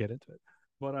I'll ever get into it,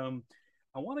 but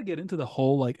I want to get into the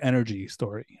whole like energy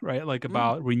story, right? Like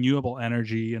about renewable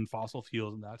energy and fossil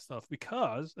fuels and that stuff,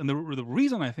 because, and the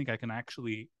reason I think I can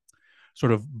actually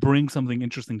sort of bring something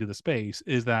interesting to the space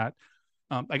is that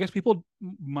I guess people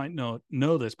might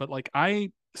know this, but like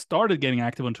I started getting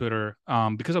active on Twitter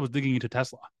because I was digging into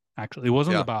Tesla. Actually, it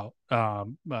wasn't about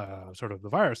sort of the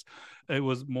virus. It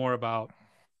was more about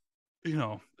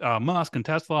Musk and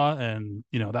Tesla and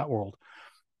that world.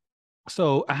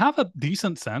 So I have a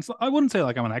decent sense. I wouldn't say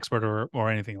like I'm an expert or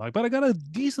anything like, but I got a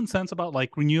decent sense about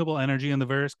like renewable energy and the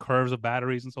various curves of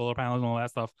batteries and solar panels and all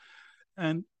that stuff.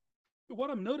 And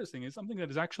what I'm noticing is something that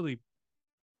is actually,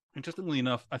 interestingly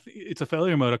enough, I think it's a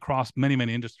failure mode across many,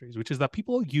 many industries, which is that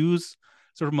people use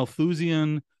sort of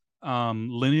Malthusian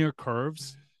linear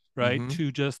curves, right,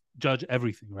 to just judge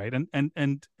everything, right? And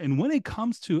when it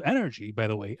comes to energy, by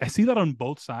the way, I see that on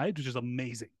both sides, which is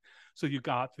amazing. So you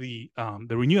got the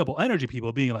renewable energy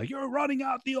people being like, you're running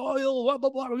out the oil, blah, blah,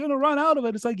 blah, we're going to run out of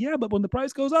it. It's like, yeah, but when the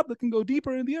price goes up, it can go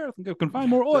deeper in the earth and can find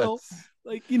more oil.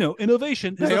 Like,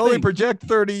 innovation is they only project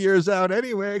 30 years out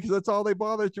anyway, because that's all they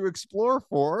bother to explore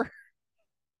for.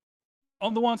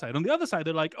 On the one side. On the other side,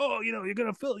 they're like, oh, you're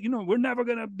going to fill, we're never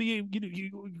going to be,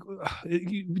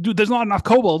 there's not enough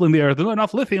cobalt in the earth. There's not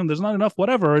enough lithium. There's not enough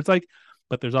whatever. It's like,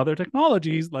 but there's other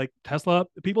technologies like Tesla.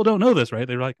 People don't know this, right?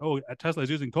 They're like, oh, Tesla is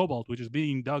using cobalt, which is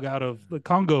being dug out of the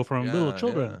Congo from little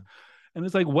children. Yeah. And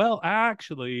it's like, well,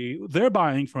 actually, they're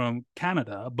buying from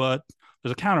Canada, but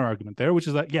there's a counter argument there, which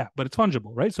is that, yeah, but it's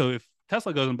fungible, right? So if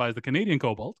Tesla goes and buys the Canadian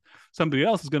cobalt, somebody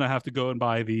else is going to have to go and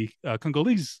buy the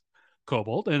Congolese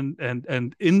cobalt. And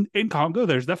in Congo,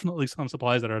 there's definitely some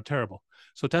supplies that are terrible.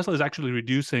 So Tesla is actually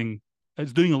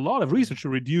it's doing a lot of research to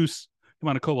reduce the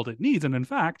amount of cobalt it needs. And in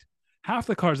fact, half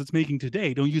the cars it's making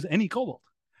today don't use any cobalt,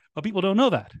 but people don't know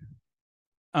that.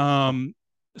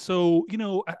 So,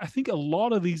 I think a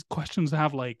lot of these questions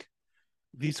have like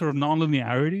these sort of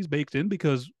non-linearities baked in,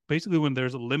 because basically when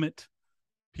there's a limit,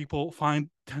 people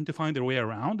tend to find their way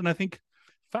around. And I think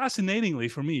fascinatingly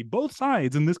for me, both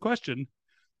sides in this question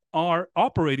are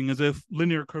operating as if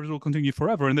linear curves will continue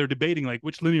forever. And they're debating like,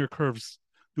 which linear curves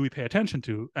do we pay attention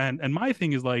to? And my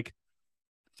thing is like,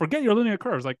 forget your linear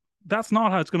curves. Like that's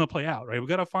not how it's going to play out, right? We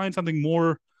got to find something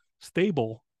more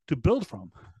stable to build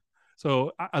from.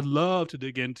 So I'd love to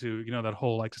dig into, that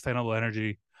whole like sustainable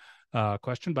energy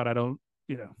question, but I don't,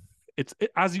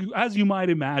 as you might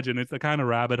imagine, it's the kind of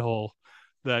rabbit hole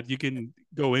that you can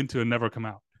go into and never come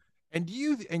out. And do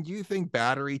you think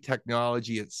battery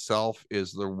technology itself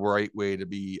is the right way to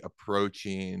be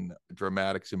approaching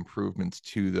dramatics improvements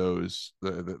to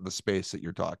the space that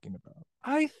you're talking about?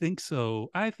 I think so.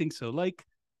 Like,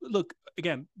 look,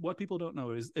 again, what people don't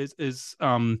know is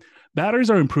batteries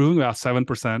are improving about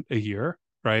 7% a year,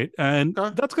 right? And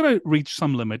that's going to reach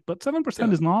some limit, but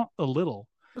 7% is not a little.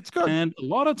 That's good. And a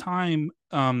lot of time,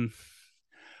 so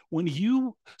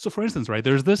for instance, right,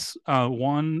 there's this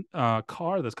one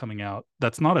car that's coming out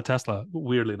that's not a Tesla,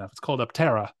 weirdly enough. It's called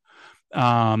Aptera,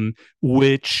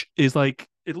 which is like,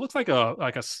 it looks like a I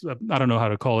don't know how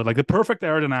to call it, like the perfect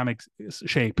aerodynamic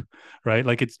shape, right?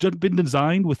 Like it's just been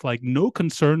designed with like no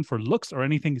concern for looks or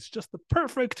anything. It's just the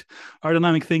perfect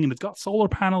aerodynamic thing, and it's got solar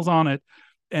panels on it,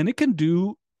 and it can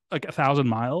do like 1,000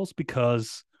 miles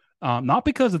because not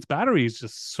because its battery is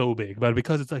just so big, but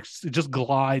because it's like it just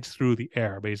glides through the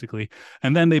air basically.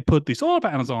 And then they put the solar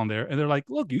panels on there, and they're like,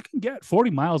 look, you can get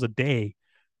 40 miles a day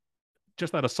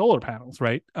just out of solar panels,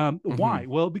 right? Why?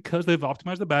 Well, because they've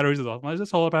optimized the batteries, they've optimized the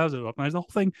solar panels, they've optimized the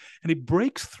whole thing, and it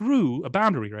breaks through a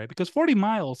boundary, right? Because 40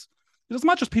 miles is as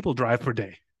much as people drive per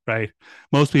day, right?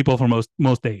 Most people for most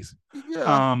days,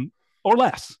 or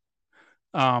less.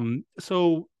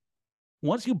 So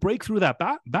once you break through that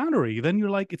boundary, then you're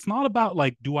like, it's not about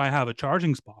like, do I have a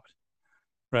charging spot,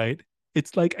 right?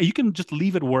 It's like you can just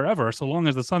leave it wherever, so long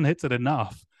as the sun hits it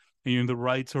enough, and you're in the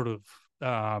right sort of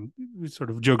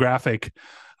geographic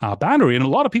boundary. And a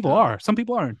lot of people are. Some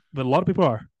people aren't, but a lot of people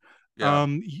are.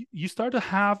 You start to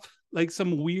have like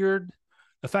some weird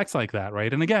effects like that,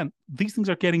 right? And again, these things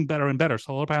are getting better and better.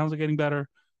 Solar panels are getting better,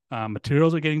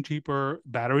 materials are getting cheaper,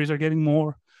 batteries are getting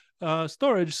more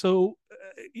storage. So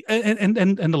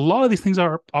and a lot of these things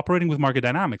are operating with market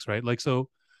dynamics, right? Like, so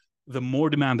the more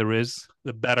demand there is,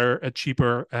 the better,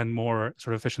 cheaper, and more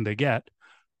sort of efficient they get.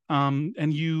 And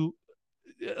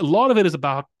a lot of it is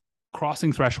about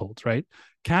crossing thresholds, right?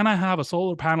 Can I have a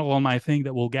solar panel on my thing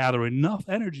that will gather enough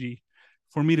energy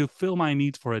for me to fill my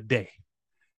needs for a day,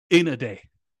 in a day,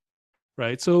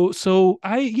 right? So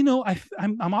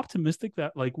I'm optimistic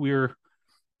that like we're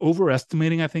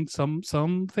overestimating, I think, some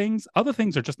things. Other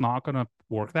things are just not going to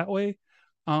work that way.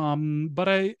 But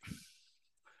it's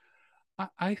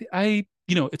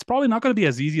probably not going to be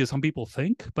as easy as some people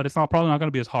think, but it's probably not going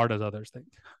to be as hard as others think.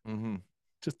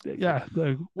 Just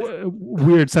weird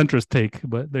centrist take,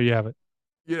 but there you have it.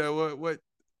 What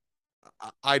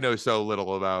I know so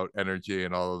little about energy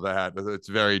and all of that. It's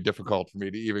very difficult for me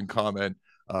to even comment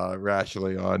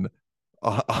rationally on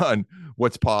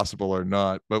what's possible or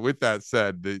not. But with that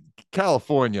said,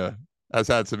 California has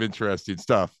had some interesting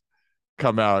stuff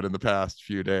come out in the past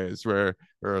few days or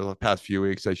the past few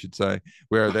weeks, I should say,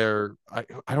 where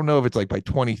I don't know if it's like by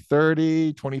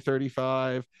 2030,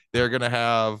 2035, they're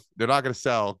not going to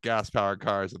sell gas powered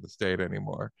cars in the state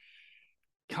anymore.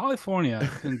 California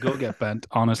can go get bent.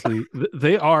 Honestly,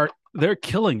 they're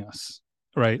killing us.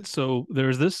 Right. So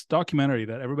there's this documentary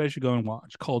that everybody should go and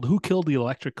watch called Who Killed the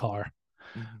Electric Car?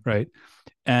 Right.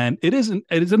 And it is an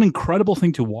incredible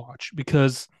thing to watch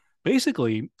because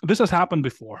basically this has happened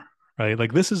before. Right.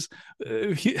 Like this is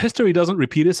history doesn't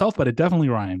repeat itself, but it definitely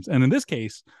rhymes. And in this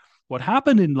case, what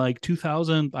happened in like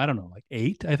 2000, I don't know, like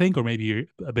 8, I think, or maybe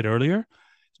a bit earlier,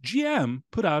 GM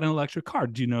put out an electric car.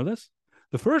 Do you know this?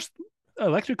 The first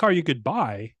electric car you could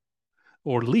buy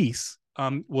or lease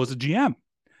was a GM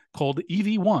called the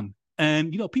EV1.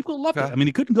 And, people loved it. I mean,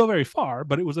 it couldn't go very far,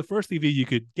 but it was the first EV you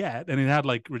could get. And it had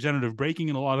like regenerative braking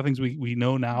and a lot of things we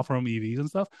know now from EVs and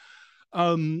stuff.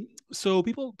 So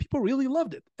people really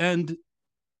loved it. And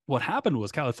what happened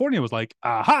was California was like,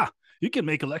 aha, you can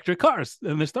make electric cars.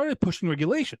 And they started pushing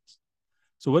regulations.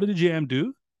 So what did GM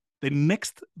do? They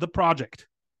nixed the project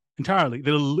entirely.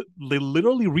 They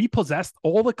literally repossessed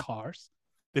all the cars.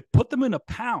 They put them in a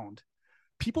pound.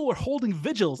 People were holding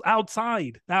vigils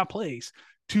outside that place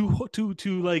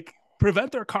to like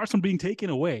prevent their cars from being taken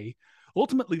away.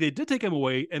 Ultimately, they did take them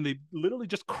away, and they literally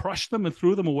just crushed them and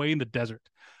threw them away in the desert.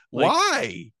 Like,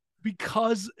 why?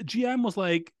 Because GM was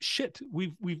like, shit,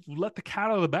 we've let the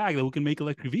cat out of the bag that we can make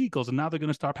electric vehicles, and now they're going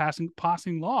to start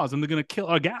passing laws, and they're going to kill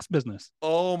our gas business.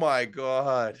 Oh my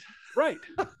God! Right.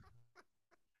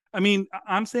 I mean,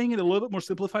 I'm saying it a little bit more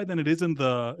simplified than it is in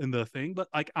the thing, but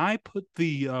like I put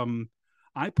the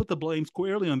blame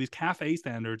squarely on these CAFE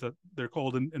standards that they're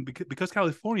called, and because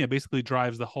California basically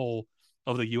drives the whole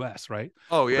of the U.S., right?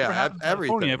 Oh yeah,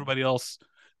 everything. Everybody else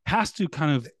has to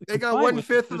kind of they got comply with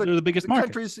 1/5 of because they're the biggest market.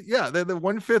 country's, they're the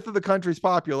 1/5 of the country's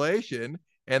population,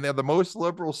 and they're the most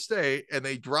liberal state, and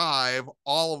they drive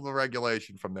all of the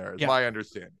regulation from there, is my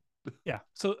understanding. Yeah,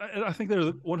 so I think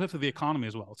they're 1/5 of the economy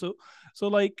as well. So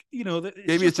like, you know,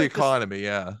 maybe it's the economy.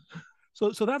 Yeah.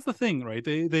 So that's the thing, right?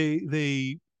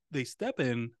 They step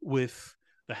in with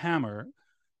the hammer.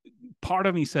 Part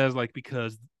of me says, like,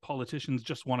 because politicians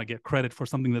just want to get credit for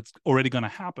something that's already going to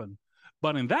happen.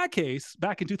 But in that case,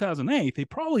 back in 2008, they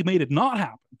probably made it not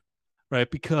happen, right?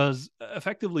 Because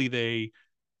effectively they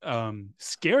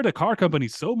scared the car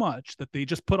companies so much that they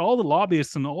just put all the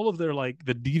lobbyists and all of their, like,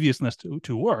 the deviousness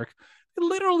to work. They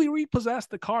literally repossessed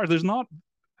the cars. I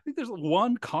think there's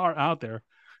one car out there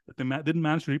that they didn't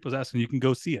manage to repossess, and you can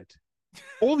go see it.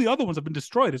 All the other ones have been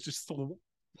destroyed. It's just so...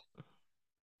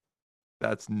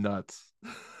 That's nuts.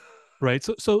 Right.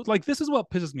 So like, this is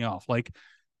what pisses me off. Like,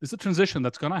 this is a transition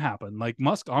that's going to happen. Like,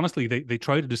 Musk, honestly, they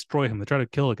try to destroy him. They try to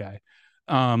kill a guy.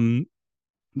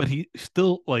 But he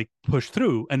still, like, pushed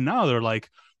through. And now they're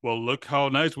like, well, look how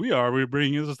nice we are. We're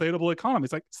bringing a sustainable economy.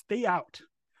 It's like, stay out.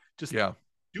 Just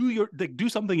do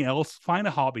something else. Find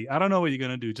a hobby. I don't know what you're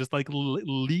going to do. Just, like,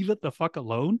 leave it the fuck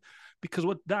alone. Because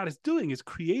what that is doing is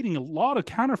creating a lot of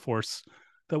counterforce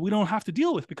that we don't have to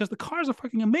deal with, because the cars are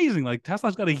fucking amazing. Like,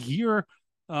 Tesla's got a year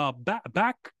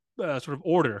back sort of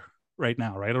order right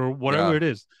now, right? Or whatever it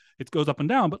is. It goes up and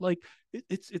down, but, like,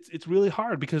 it's really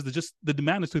hard because the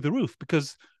demand is through the roof.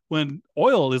 Because when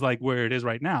oil is like where it is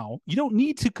right now, you don't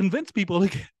need to convince people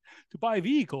to buy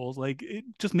vehicles. Like, it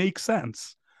just makes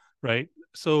sense, right?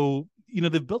 So, you know,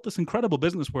 they've built this incredible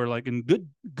business where, like, in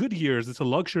good years, it's a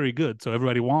luxury good, so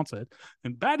everybody wants it.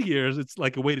 In bad years, it's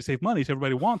like a way to save money, so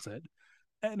everybody wants it.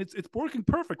 And it's working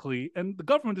perfectly. And the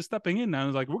government is stepping in now and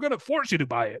is like, we're going to force you to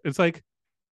buy it. It's like,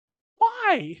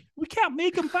 why? We can't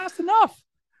make them fast enough.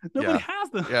 Nobody has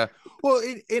them. Yeah. Well,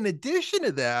 in addition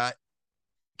to that,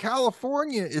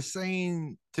 California is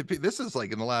saying this is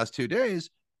like in the last 2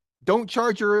 days, don't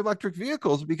charge your electric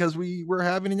vehicles because we're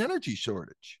having an energy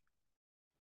shortage.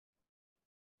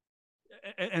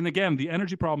 And again, the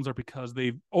energy problems are because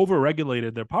they've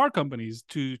overregulated their power companies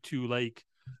to like,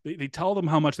 they tell them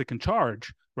how much they can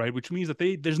charge, right? Which means that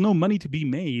there's no money to be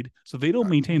made, so they don't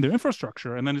maintain their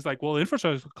infrastructure. And then it's like, well, the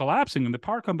infrastructure is collapsing, and the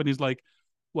power company's like,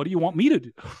 what do you want me to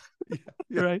do?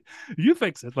 Right? You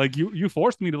fix it. Like, you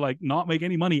forced me to, like, not make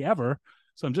any money ever,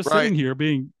 so I'm just sitting here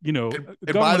being, you know,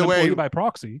 and by the way, by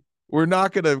proxy. We're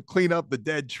not going to clean up the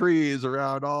dead trees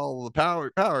around all the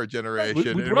power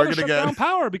generation. We're going to shut down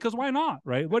power, because why not,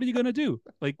 right? What are you going to do?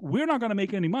 Like, we're not going to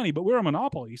make any money, but we're a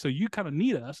monopoly, so you kind of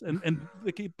need us. And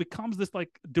like, it becomes this, like,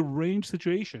 deranged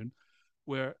situation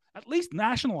where at least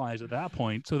nationalize at that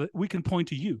point so that we can point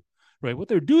to you, right? What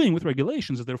they're doing with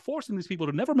regulations is they're forcing these people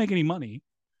to never make any money,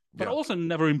 but also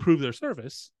never improve their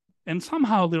service. And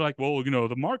somehow they're like, well, you know,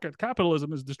 the market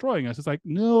capitalism is destroying us. It's like,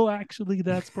 no, actually,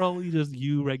 that's probably just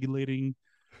you regulating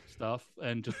stuff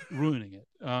and just ruining it.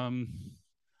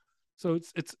 So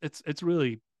it's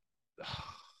really,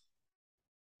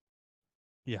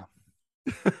 yeah.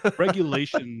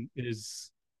 Regulation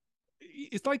it's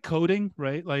like coding,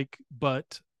 right? Like,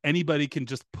 but anybody can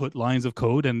just put lines of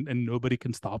code and nobody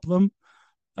can stop them.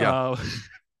 So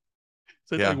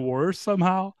it's like worse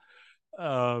somehow.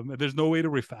 There's no way to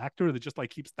refactor. They just, like,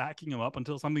 keep stacking them up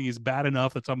until something is bad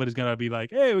enough that somebody's gonna be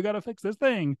like, hey, we gotta fix this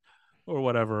thing or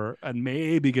whatever, and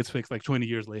maybe gets fixed like 20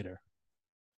 years later.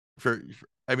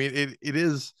 I mean, it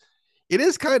is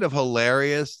kind of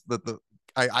hilarious that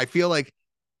I feel like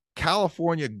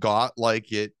California got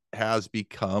like it has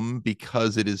become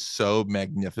because it is so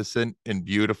magnificent and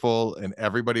beautiful and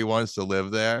everybody wants to live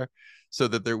there, so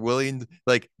that they're willing,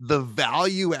 like, the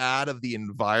value add of the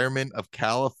environment of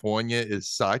California is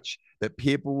such that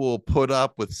people will put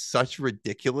up with such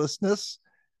ridiculousness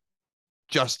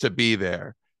just to be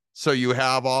there. So you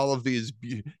have all of these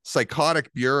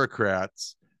psychotic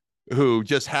bureaucrats who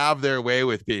just have their way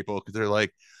with people because they're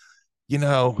like, you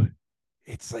know,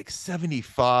 it's like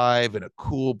 75 and a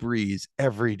cool breeze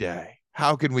every day.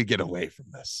 How can we get away from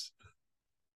this?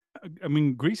 I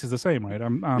mean, Greece is the same, right?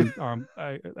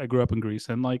 I grew up in Greece,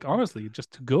 and, like, honestly,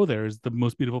 just to go there is the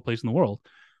most beautiful place in the world.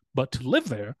 But to live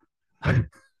there,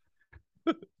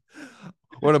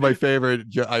 one of my favorite,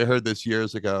 I heard this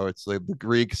years ago. It's like the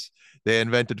Greeks, they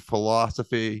invented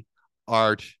philosophy,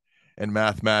 art, and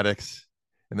mathematics,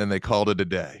 and then they called it a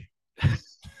day.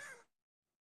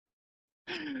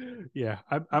 Yeah,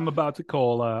 I'm about to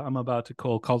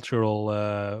call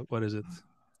cultural what is it?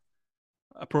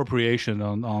 Appropriation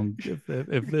on if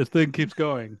this thing keeps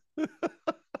going.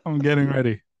 I'm getting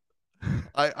ready.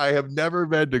 I have never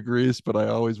been to Greece, but I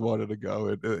always wanted to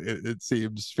go. It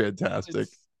seems fantastic.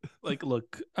 Like,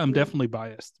 look, I'm definitely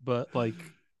biased, but like,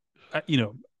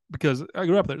 because I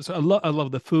grew up there, so I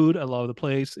love the food, I love the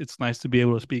place. It's nice to be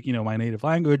able to speak, my native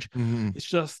language. Mhm. It's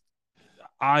just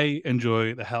I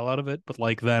enjoy the hell out of it, but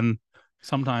like then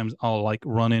sometimes I'll like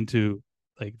run into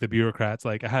like the bureaucrats.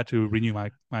 Like I had to renew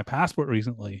my passport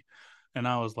recently, and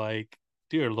I was like,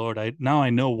 dear Lord, I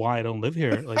know why I don't live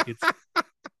here. Like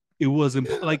it was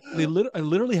like I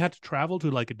literally had to travel to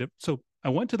like so I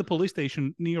went to the police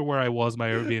station near where I was my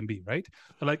Airbnb, right?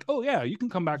 They're like, oh yeah, you can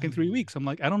come back in 3 weeks. I'm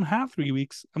like, I don't have 3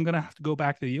 weeks. I'm gonna have to go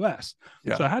back to the US.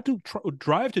 So Yeah. I had to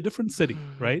drive to a different city,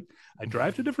 right? I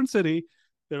drive to a different city.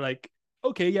 They're like,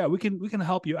 okay, yeah, we can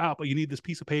help you out, but you need this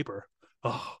piece of paper.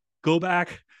 Oh, go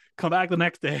back, come back the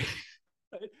next day.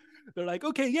 They're like,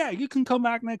 okay, yeah, you can come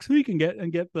back next week and get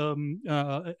and get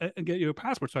your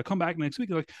passport. So I come back next week.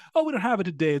 They're like, oh, we don't have it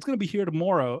today. It's gonna be here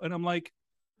tomorrow. And I'm like,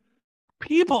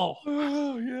 people,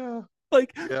 Oh yeah.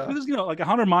 like Yeah. this is like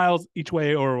 100 miles each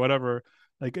way or whatever,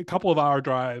 like a couple of hour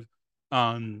drive.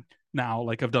 Now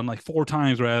like I've done like 4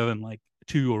 times rather than like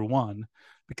 2 or 1,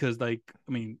 because like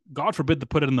I mean, God forbid to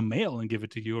put it in the mail and give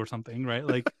it to you or something, right?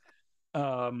 Like,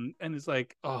 and it's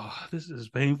like, oh, this is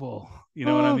painful. You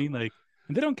know what I Oh, mean? Like,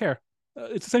 and they don't care.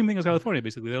 It's the same thing as California,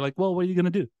 basically. They're like, well, what are you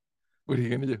gonna do? what are you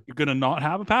gonna do? You're gonna not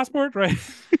have a passport, right?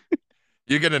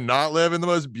 You're gonna not live in the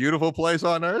most beautiful place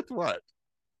on earth? What?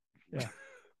 Yeah.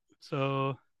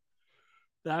 So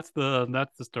that's the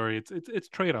story. It's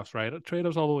trade-offs, right?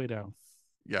 Trade-offs all the way down.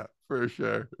 Yeah, for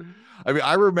sure. I mean,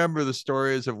 I remember the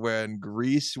stories of when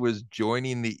Greece was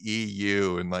joining the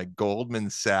EU and like Goldman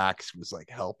Sachs was like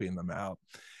helping them out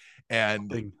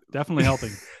and Definitely helping.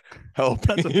 That's a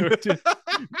helping theory too.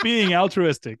 Being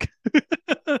altruistic.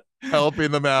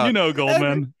 helping them out.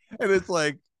 Goldman. And it's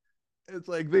like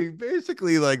they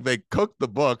basically like they cook the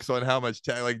books on how much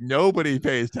tax, like nobody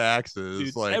pays taxes.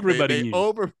 Dude, like everybody they knew.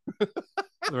 over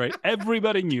Right.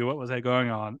 Everybody knew what was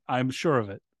going on. I'm sure of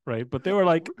it. Right. But they were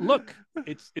like, look,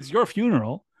 it's your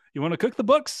funeral. You want to cook the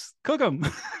books? Cook them.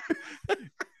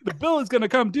 The bill is going to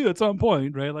come due at some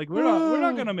point, right? Like we're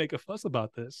not going to make a fuss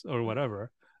about this or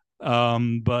whatever.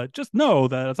 But just know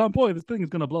that at some point this thing is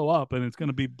going to blow up and it's going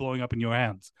to be blowing up in your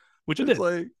hands, which it it's did.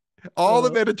 like all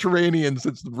the Mediterranean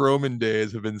since the Roman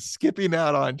days have been skipping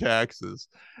out on taxes,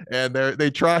 and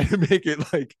they try to make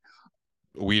it like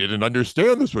we didn't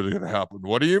understand this was going to happen.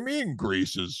 What do you mean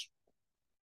Greece is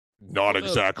not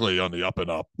exactly on the up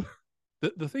and up?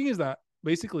 The thing is that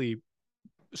basically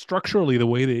structurally the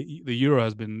way the euro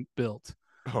has been built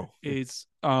is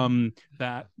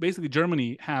that basically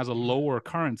Germany has a lower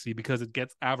currency because it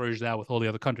gets averaged out with all the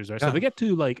other countries, right? Yeah. So they get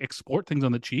to like export things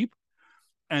on the cheap,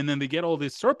 and then they get all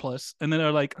this surplus, and then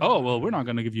they're like, oh well, we're not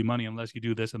going to give you money unless you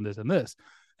do this and this and this.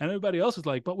 And everybody else is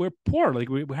like, but we're poor, like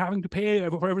we're having to pay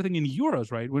for everything in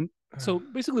euros, right? So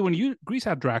basically when Greece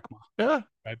had drachma, yeah,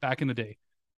 right, back in the day,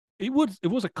 it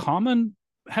was a common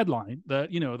headline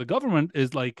that the government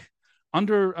is like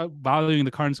undervaluing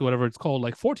the currency, whatever it's called,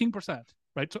 like 14%,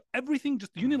 right? So everything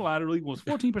just unilaterally was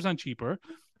 14% cheaper,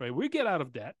 right? We get out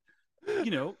of debt,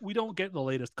 we don't get the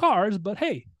latest cars, but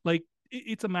hey, like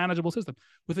it's a manageable system.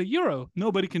 With a euro,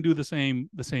 nobody can do the same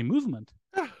movement,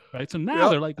 right? So now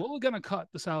they're like, well, we're going to cut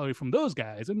the salary from those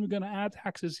guys and we're going to add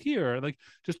taxes here, like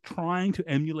just trying to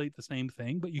emulate the same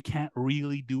thing, but you can't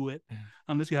really do it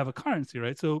unless you have a currency,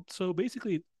 right? So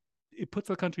basically it puts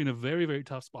the country in a very, very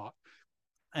tough spot.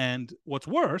 And what's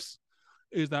worse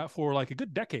is that for like a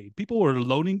good decade, people were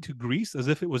loaning to Greece as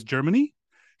if it was Germany.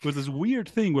 It was this weird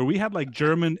thing where we had like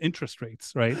German interest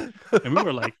rates, right? And we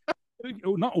were like,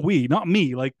 not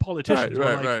me, like politicians.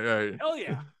 Right. Hell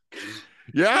yeah.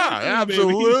 Yeah,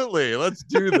 absolutely. Baby. Let's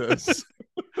do this.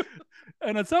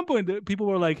 And at some point, people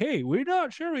were like, hey, we're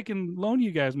not sure we can loan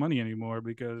you guys money anymore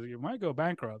because you might go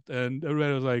bankrupt. And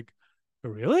everybody was like,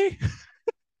 really?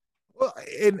 Well,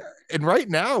 and right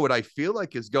now, what I feel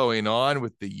like is going on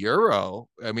with the euro,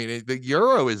 I mean, the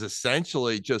euro is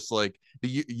essentially just like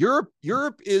Europe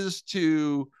is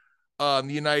to the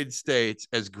United States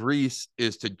as Greece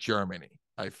is to Germany,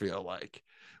 I feel like,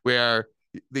 where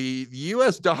the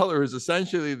US dollar is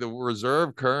essentially the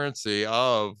reserve currency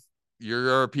of your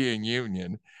European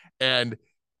Union, and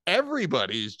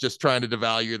everybody's just trying to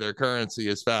devalue their currency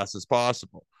as fast as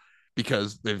possible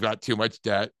because they've got too much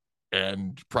debt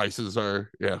and prices are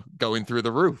going through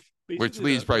the roof, basically, which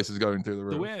leads prices going through the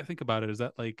roof. The way I think about it is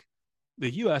that like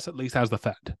the US at least has the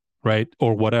Fed, right?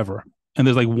 Or whatever. And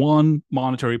there's like one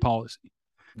monetary policy.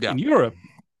 Yeah. In Europe,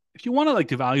 if you want to like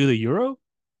devalue the euro,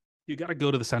 you got to go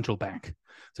to the central bank.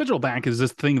 Central bank is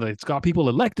this thing that's got people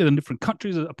elected in different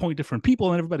countries that appoint different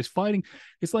people and everybody's fighting.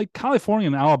 It's like California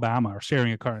and Alabama are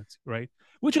sharing a currency, right?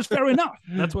 which is fair enough.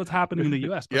 That's what's happening in the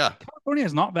U.S. But Yeah. California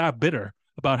is not that bitter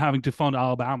about having to fund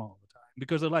Alabama all the time,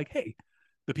 because they're like, hey,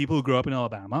 the people who grow up in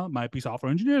Alabama might be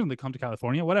software engineers and they come to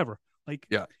California, whatever. Like,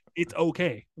 Yeah. it's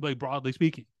okay, like broadly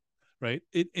speaking, right?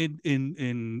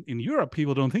 In Europe,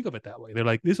 people don't think of it that way. They're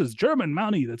like, this is German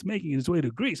money that's making its way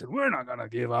to Greece, and we're not gonna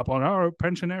give up on our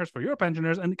pensioners for your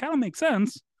pensioners. And it kind of makes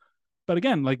sense. But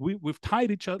again, like we've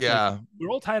tied each other. Yeah. Like,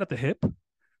 we're all tied at the hip,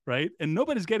 right? And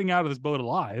nobody's getting out of this boat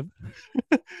alive,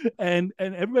 and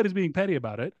everybody's being petty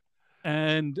about it.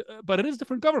 And but it is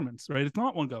different governments, right? It's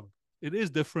not one government. It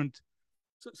is different.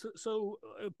 So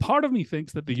part of me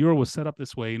thinks that the euro was set up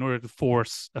this way in order to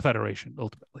force a federation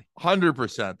ultimately.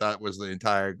 100%. That was the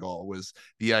entire goal. Was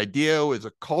the idea was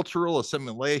a cultural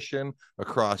assimilation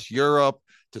across Europe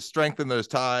to strengthen those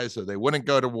ties so they wouldn't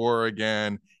go to war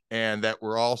again, and that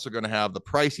we're also going to have the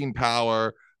pricing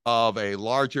power of a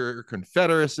larger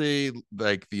confederacy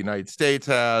like the United States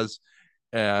has.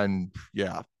 And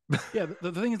yeah. Yeah,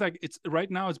 the thing is, like, it's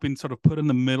right now it's been sort of put in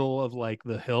the middle of like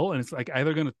the hill, and it's like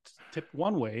either going to tip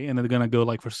one way and they're going to go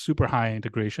like for super high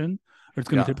integration, or it's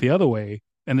going to tip the other way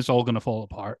and it's all going to fall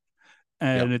apart.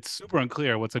 And it's super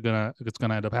unclear what's gonna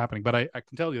end up happening. But I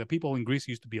can tell you that people in Greece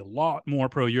used to be a lot more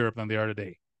pro-Europe than they are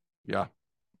today. Yeah,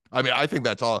 I mean, I think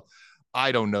that's all.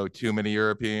 I don't know too many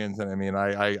Europeans, and I mean,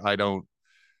 I don't.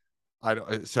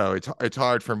 So it's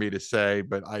hard for me to say,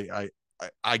 but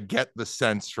I get the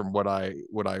sense from what I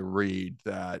read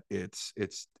that it's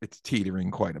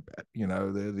teetering quite a bit. You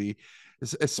know, the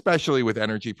especially with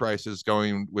energy prices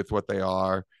going with what they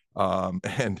are,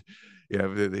 and you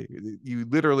know, you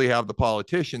literally have the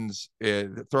politicians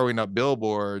throwing up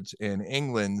billboards in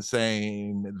England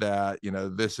saying that, you know,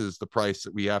 this is the price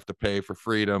that we have to pay for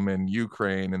freedom in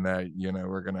Ukraine, and that, you know,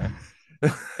 we're gonna.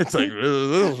 It's like,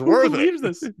 this is worth it.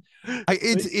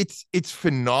 This? It's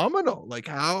phenomenal. Like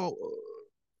how.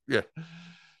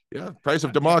 Yeah. Price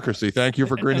of democracy. Thank you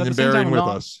for grinning and bearing with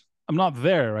us. I'm not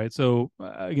there, right? So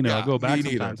you know, I go back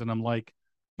sometimes neither. and I'm like,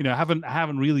 you know, I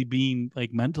haven't really been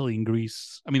like mentally in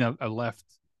Greece. I mean, I left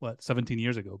 17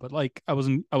 years ago, but like I was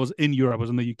in Europe, I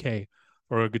was in the UK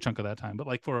for a good chunk of that time. But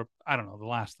like for, I don't know, the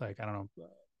last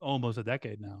almost a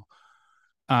decade now,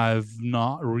 I've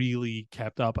not really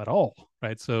kept up at all,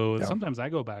 right? So sometimes I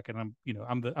go back and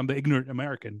I'm the ignorant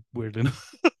American, weirdly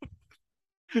enough.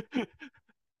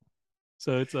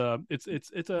 So it's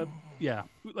a yeah,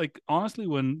 like honestly,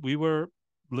 when we were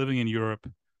living in Europe,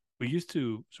 we used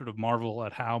to sort of marvel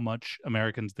at how much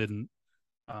Americans didn't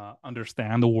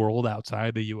understand the world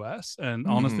outside the US. And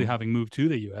honestly, having moved to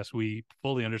the US, we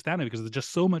fully understand it, because there's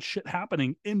just so much shit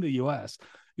happening in the US.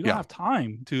 You don't have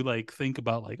time to like think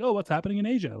about like, oh, what's happening in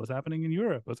Asia, what's happening in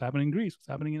Europe, what's happening in Greece, what's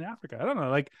happening in Africa. I don't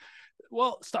know, like,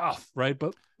 well, stuff, right?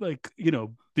 But like, you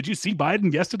know, did you see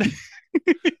Biden yesterday?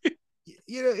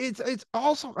 You know, it's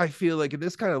also, I feel like, and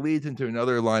this kind of leads into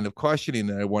another line of questioning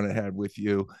that I want to have with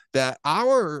you, that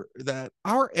our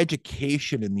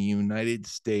education in the United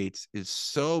States is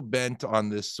so bent on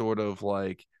this sort of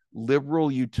like liberal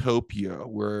utopia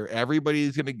where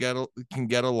everybody's can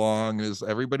get along, as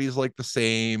everybody's like the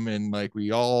same, and like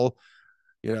we all,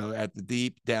 you know, at the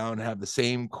deep down have the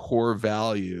same core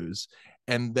values,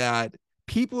 and that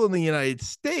people in the United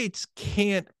States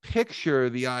can't picture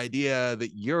the idea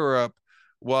that Europe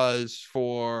was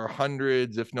for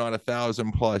hundreds, if not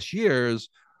 1,000+ years,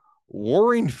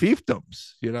 warring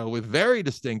fiefdoms, you know, with very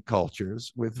distinct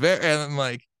cultures,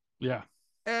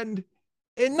 and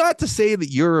not to say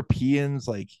that Europeans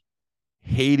like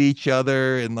hate each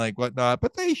other and like whatnot,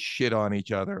 but they shit on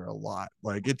each other a lot.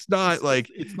 Like it's not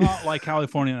like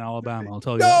California and Alabama, I'll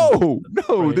tell you.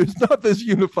 No, right? There's not this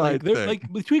unified thing.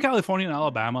 Like between California and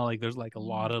Alabama, like there's like a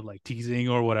lot of like teasing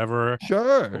or whatever.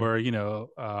 Sure. Or, you know,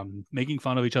 making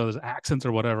fun of each other's accents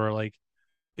or whatever. Like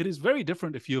it is very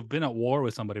different if you've been at war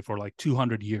with somebody for like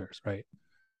 200 years, right?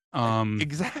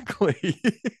 Exactly.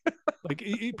 Like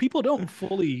people don't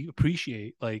fully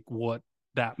appreciate like what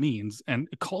that means, and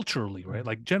culturally, right?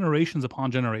 Like generations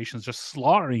upon generations just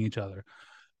slaughtering each other,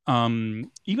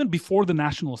 even before the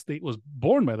national state was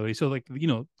born, by the way. So like, you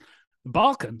know,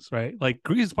 Balkans, right? Like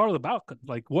Greece is part of the Balkans.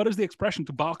 Like what is the expression,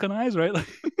 to balkanize, right?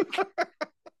 Like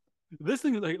this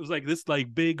thing, like, it was like this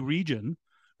like big region,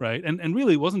 right? And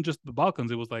really it wasn't just the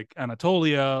Balkans, it was like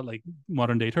Anatolia, like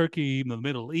modern day Turkey, the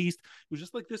Middle East. It was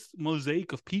just like this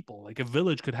mosaic of people. Like a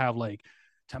village could have like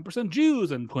 10%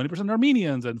 Jews and 20%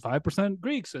 Armenians and 5%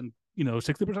 Greeks and, you know,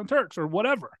 60% Turks or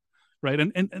whatever, right?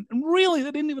 And really,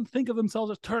 they didn't even think of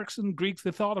themselves as Turks and Greeks.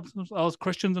 They thought of themselves as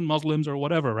Christians and Muslims or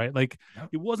whatever, right? Like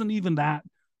it wasn't even that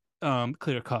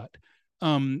clear cut.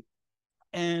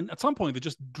 And at some point, they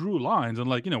just drew lines and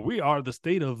like, we are the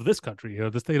state of this country or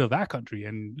the state of that country.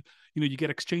 And, you get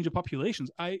exchange of populations.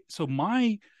 So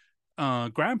my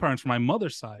grandparents from my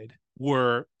mother's side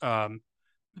were,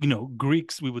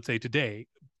 Greeks, we would say today.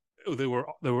 They were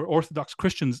Orthodox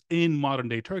Christians in modern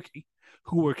day Turkey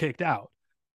who were kicked out,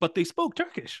 but they spoke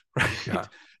Turkish, right? Yeah.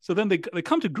 So then they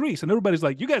come to Greece and everybody's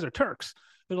like, you guys are Turks.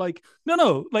 They're like,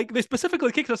 no, like they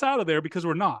specifically kicked us out of there because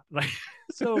we're not, right?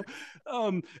 So,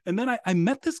 and then I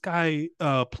met this guy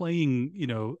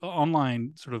playing,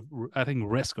 online sort of, I think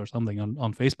Risk or something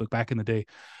on Facebook back in the day.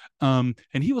 And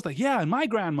he was like, yeah, and my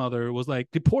grandmother was like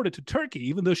deported to Turkey,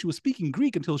 even though she was speaking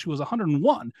Greek until she was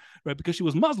 101, right? Because she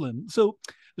was Muslim. So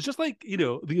it's just like,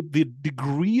 the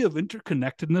degree of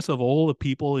interconnectedness of all the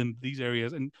people in these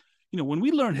areas. And, when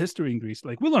we learn history in Greece,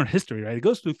 like we learn history, right? It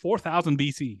goes to 4000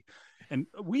 BC. And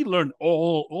we learned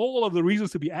all of the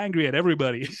reasons to be angry at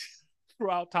everybody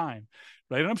throughout time,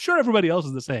 right? And I'm sure everybody else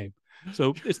is the same.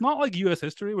 So it's not like U.S.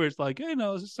 history where it's like, hey,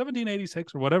 no, it's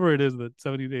 1786 or whatever it is, that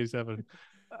 1787.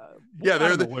 Yeah,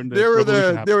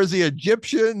 there was the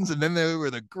Egyptians, and then there were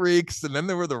the Greeks, and then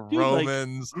there were the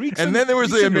Romans, and then there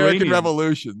was the American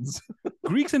revolutions.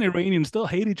 Greeks and Iranians still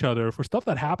hate each other for stuff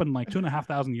that happened like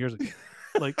 2,500 years ago.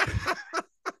 Like,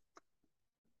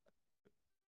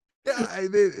 yeah,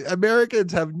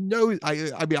 Americans have no.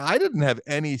 I mean, I didn't have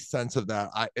any sense of that.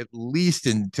 At least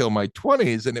until my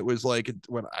 20s, and it was like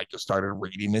when I just started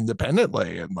reading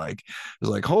independently, and like it was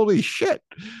like, holy shit.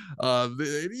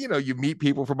 You meet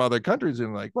people from other countries,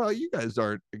 and like, well, you guys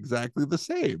aren't exactly the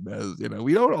same as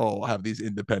we don't all have these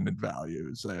independent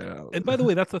values. And by the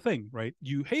way, that's the thing, right?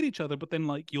 You hate each other, but then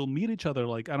like you'll meet each other,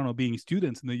 like I don't know, being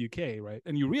students in the UK, right?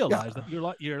 And you realize that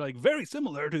you're like very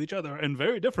similar to each other and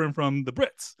very different from the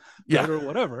Brits. Yeah, or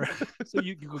whatever. So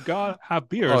you gotta have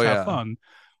beers, have fun,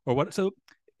 or what. So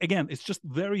again, it's just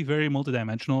very, very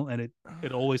multidimensional, and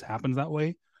it always happens that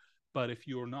way. But if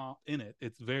you're not in it,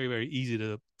 it's very, very easy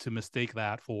to mistake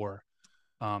that for,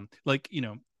 I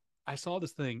saw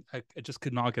this thing, I just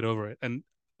could not get over it, and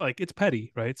like it's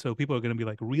petty, right? So people are gonna be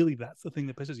like, really, that's the thing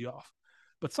that pisses you off.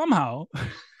 But somehow,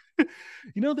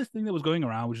 this thing that was going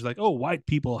around, which is like, oh, white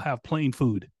people have plain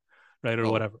food. Right,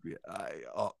 or whatever.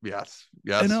 Yes.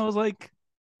 And I was like,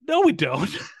 no, we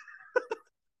don't.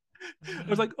 I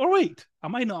was like, oh wait,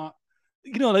 am I not?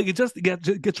 Like it just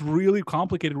gets really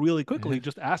complicated really quickly.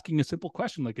 Just asking a simple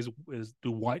question like,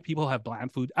 do white people have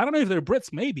bland food? I don't know if they're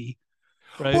Brits, maybe.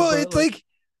 Right. Well, it's like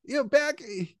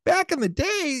back in the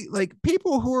day, like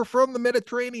people who were from the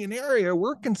Mediterranean area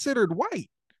weren't considered white.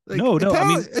 Like, no, I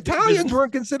mean, Italians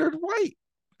weren't considered white.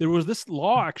 There was this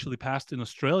law actually passed in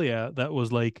Australia that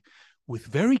was like, with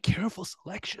very careful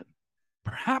selection,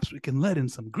 perhaps we can let in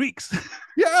some Greeks.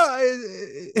 Yeah,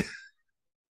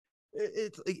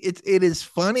 it is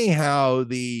funny how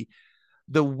the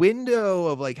window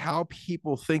of like how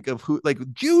people think of who, like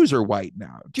Jews are white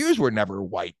now. Jews were never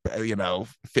white,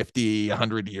 50,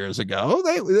 100 years ago.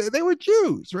 They were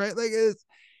Jews, right? Like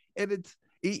and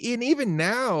even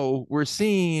now I'm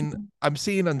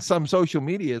seeing on some social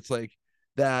media, it's like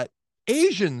that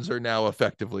Asians are now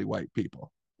effectively white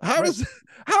people. How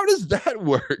does that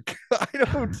work? I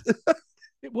don't.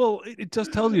 Well, it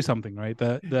just tells you something, right?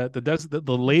 That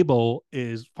the label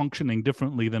is functioning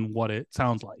differently than what it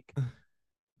sounds like.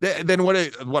 Than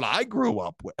what I grew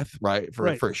up with, right?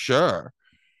 For sure.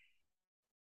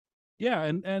 Yeah,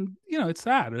 and it's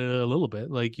sad a little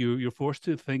bit. Like you're forced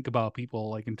to think about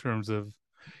people like in terms of.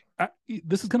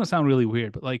 This is gonna sound really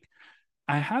weird, but like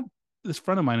I had this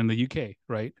friend of mine in the UK,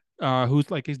 right? Who's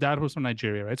like his dad was from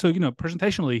Nigeria, right? So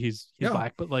presentationally he's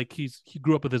black, but like he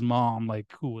grew up with his mom, like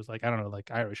who was like I don't know, like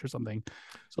Irish or something.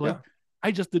 So like I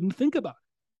just didn't think about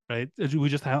it, right? We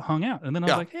just hung out, and then I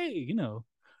was like, hey,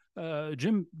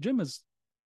 Jim is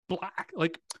black.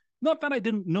 Like not that I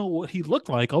didn't know what he looked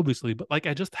like, obviously, but like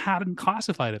I just hadn't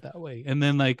classified it that way. And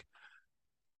then like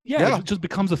it just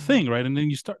becomes a thing, right? And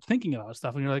then you start thinking about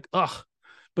stuff, and you're like, ugh.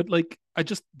 But like, I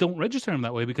just don't register him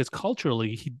that way because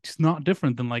culturally, he's not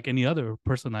different than like any other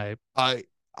person I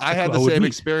had the same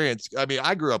experience. I mean,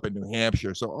 I grew up in New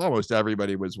Hampshire, so almost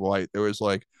everybody was white. There was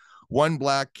like one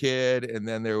black kid, and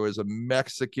then there was a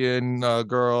Mexican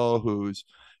girl whose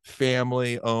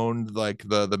family owned like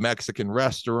the Mexican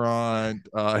restaurant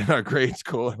in our grade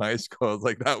school and high school.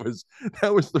 Like that was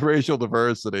the racial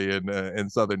diversity in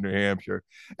southern New Hampshire.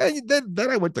 And then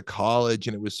I went to college,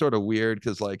 and it was sort of weird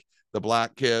because like the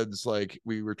black kids, like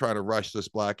we were trying to rush this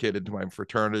black kid into my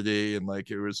fraternity, and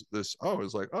like it was this, oh, it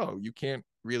was like, oh, you can't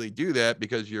really do that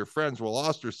because your friends will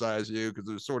ostracize you, because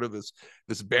there's sort of this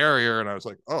barrier. And I was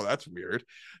like, oh, that's weird.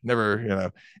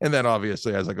 Never, and then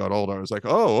obviously as I got older, I was like,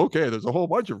 oh, okay, there's a whole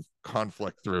bunch of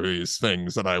conflict through these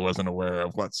things that I wasn't aware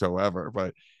of whatsoever.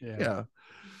 But yeah,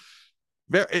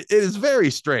 it is very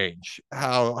strange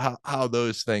how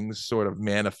those things sort of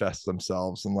manifest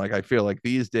themselves. And like I feel like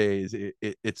these days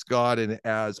it's gotten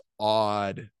as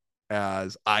odd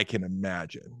as I can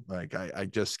imagine. Like I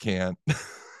just can't.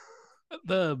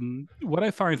 What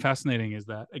I find fascinating is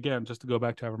that, again, just to go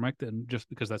back to ivermectin, just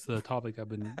because that's the topic I've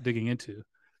been digging into,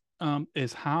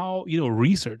 is how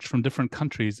research from different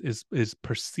countries is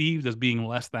perceived as being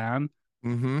less than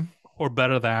or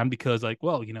better than, because like,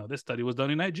 well, this study was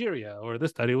done in Nigeria, or this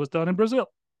study was done in Brazil,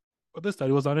 or this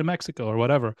study was done in Mexico, or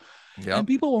whatever. Yep. And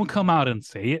people won't come out and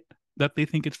say it, that they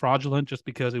think it's fraudulent just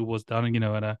because it was done, in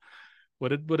a, what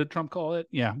did Trump call it?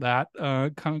 Yeah, that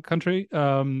country.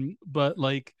 But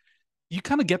like, you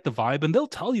kind of get the vibe, and they'll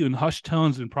tell you in hushed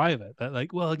tones in private that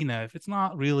like, well, if it's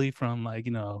not really from like,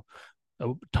 a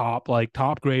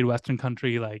top grade Western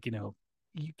country, like,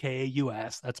 UK,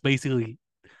 US, that's basically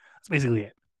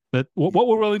it. But what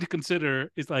we're willing to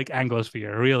consider is like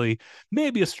Anglosphere, really,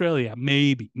 maybe Australia,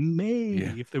 maybe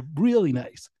if they're really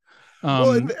nice.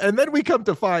 Well, and then we come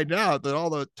to find out that all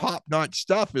the top-notch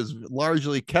stuff is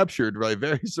largely captured by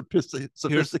very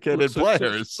sophisticated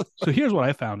players. So here's what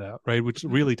I found out, right, which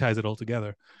really ties it all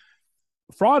together.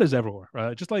 Fraud is everywhere,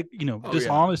 right? Just like,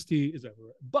 dishonesty is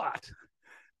everywhere. But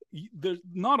there's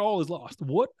not all is lost.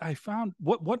 What I found,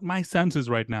 what my sense is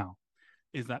right now,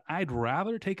 is that I'd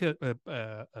rather take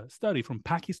a study from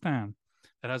Pakistan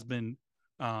that has been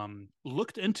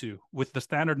looked into with the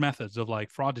standard methods of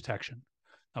like fraud detection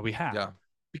that we have,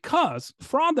 because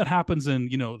fraud that happens in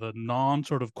the non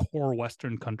sort of core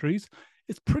Western countries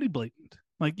is pretty blatant.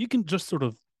 Like you can just sort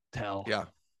of tell.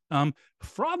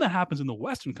 Fraud that happens in the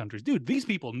Western countries, dude, these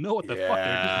people know what the fuck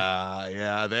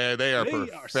they're doing. They are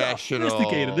professional.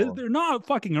 Sophisticated. They're not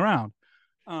fucking around.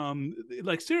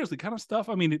 Like seriously, kind of stuff.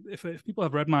 I mean, if people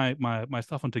have read my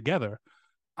stuff on Together,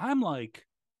 I'm like,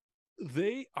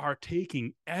 they are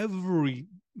taking every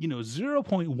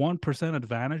 0.1%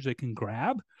 advantage they can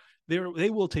grab. They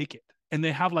will take it, and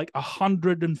they have like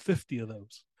 150 of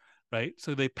those, right?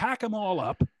 So they pack them all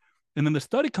up, and then the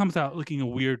study comes out looking a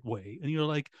weird way, and you're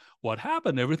like, what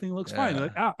happened? Everything looks fine.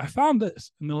 They're like, I found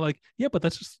this, and they're like, yeah, but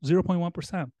that's just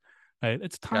 0.1%, right?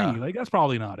 It's tiny. Like that's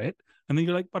probably not it. And then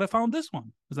you're like, but I found this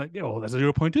one. It's like, yeah, well, that's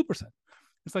 0.2%.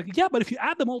 It's like, yeah, but if you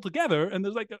add them all together, and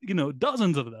there's like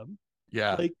dozens of them,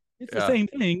 like it's the same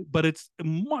thing, but it's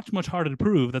much, much harder to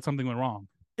prove that something went wrong.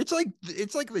 It's like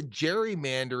the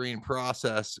gerrymandering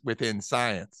process within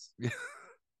science.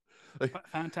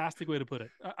 Fantastic way to put it.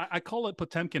 I call it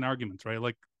Potemkin arguments, right?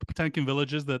 Like Potemkin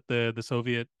villages that the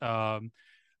Soviet sort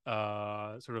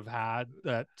of had,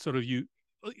 that sort of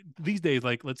these days,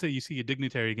 like let's say you see a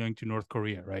dignitary going to North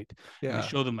Korea, right? And they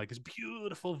show them like this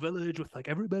beautiful village with like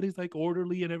everybody's like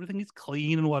orderly and everything is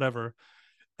clean and whatever.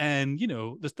 And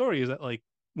the story is that like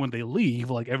when they leave,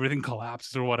 like everything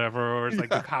collapses or whatever, or it's like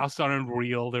the house aren't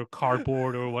real, they're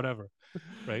cardboard or whatever,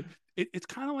 right? It's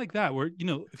kind of like that, where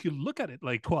if you look at it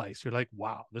like twice, you're like,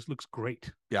 wow, this looks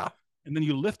great. And then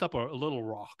you lift up a little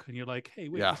rock and you're like, hey,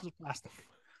 wait, this is plastic,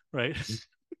 right?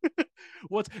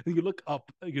 And you look up,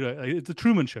 it's a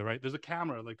Truman Show, right? There's a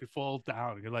camera, like it falls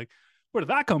down and you're like, where did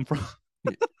that come from?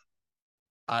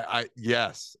 I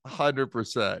yes,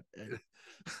 100%.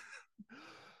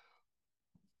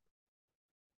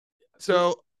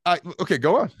 So okay,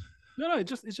 go on. No, it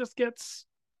just gets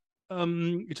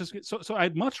so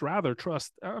I'd much rather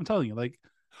trust, I'm telling you, like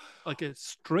a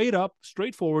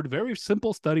straightforward, very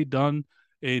simple study done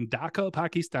in Dhaka,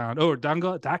 Pakistan, or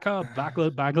Dhaka,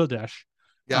 Bangladesh.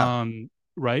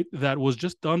 Right, that was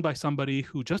just done by somebody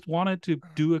who just wanted to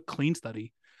do a clean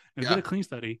study and did a clean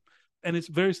study, and it's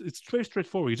very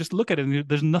straightforward. You just look at it and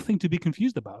there's nothing to be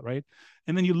confused about, right?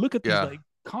 And then you look at these like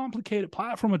complicated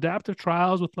platform adaptive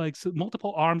trials with like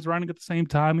multiple arms running at the same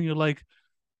time, and you're like,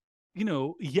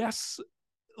 yes,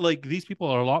 like these people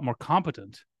are a lot more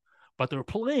competent, but they're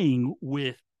playing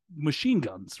with machine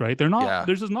guns, right? They're not,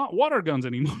 there's just not water guns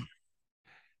anymore.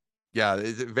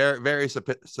 It's very, very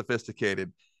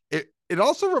sophisticated. It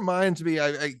also reminds me,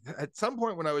 I at some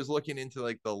point when I was looking into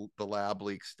like the lab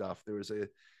leak stuff, there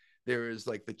was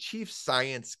like the chief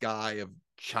science guy of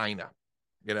China,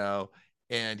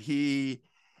 and he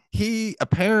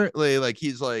apparently, like,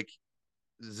 he's like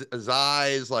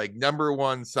Zai's like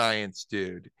 #1 science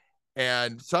dude,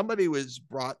 and somebody was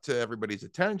brought to everybody's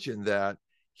attention that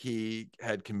he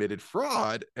had committed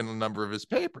fraud in a number of his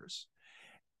papers.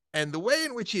 And the way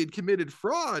in which he had committed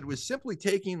fraud was simply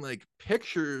taking like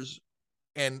pictures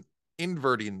and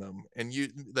inverting them, and you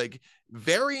like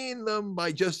varying them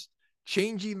by just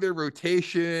changing their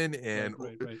rotation and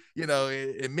right.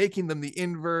 and making them the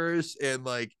inverse. And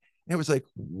like, it was like,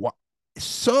 what?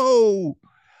 So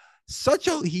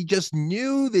he just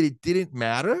knew that it didn't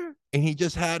matter, and he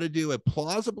just had to do a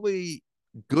plausibly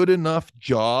good enough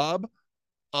job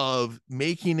of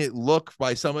making it look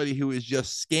by somebody who is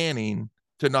just scanning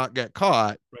to not get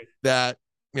caught, right, that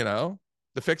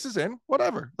the fix is in,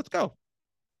 whatever, let's go.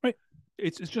 Right.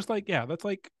 It's just like, yeah, that's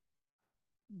like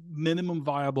minimum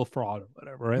viable fraud or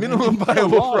whatever, right? Minimum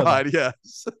viable fraud,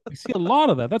 yes. You see a lot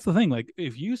of that. That's the thing. Like,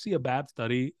 if you see a bad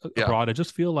study abroad, I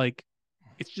just feel like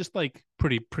it's just like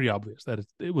pretty obvious that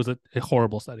it was a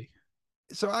horrible study.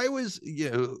 So I was,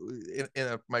 in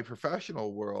my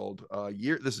professional world,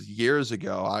 this is years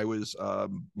ago, I was,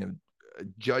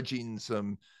 judging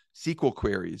some SQL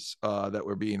queries that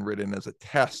were being written as a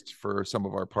test for some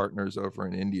of our partners over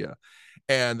in India.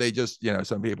 And they just,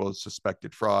 some people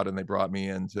suspected fraud, and they brought me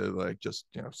in to like, just,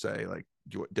 say like,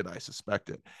 did I suspect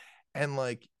it? And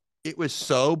like, it was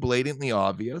so blatantly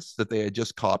obvious that they had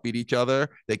just copied each other.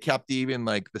 They kept even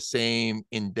like the same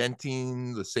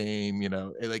indenting, the same,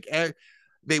 like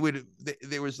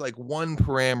there was like one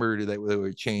parameter that they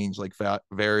would change, like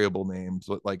variable names,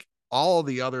 like all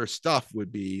the other stuff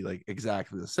would be like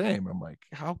exactly the same. I'm like,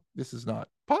 how? This is not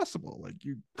possible. Like,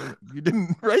 you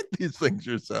didn't write these things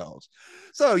yourselves.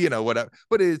 So, whatever.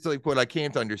 But it's like, what I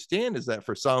came to understand is that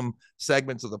for some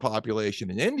segments of the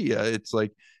population in India, it's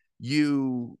like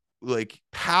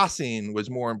passing was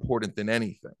more important than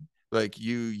anything. Like,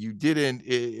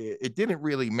 it didn't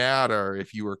really matter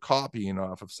if you were copying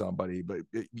off of somebody, but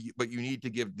you need to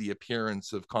give the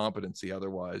appearance of competency.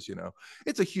 Otherwise,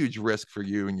 it's a huge risk for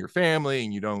you and your family,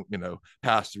 and you don't,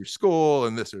 pass through school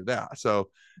and this or that. So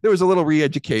there was a little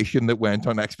re-education that went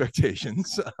on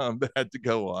expectations that had to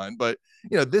go on. But,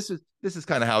 this is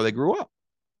kind of how they grew up.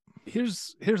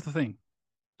 Here's the thing.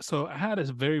 So I had a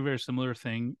very, very similar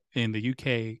thing in the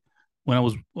UK when I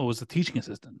was a teaching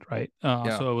assistant, right? So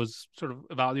I was sort of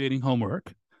evaluating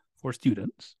homework for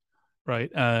students,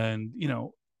 right? And,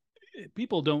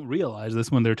 people don't realize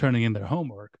this when they're turning in their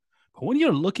homework. But when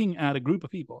you're looking at a group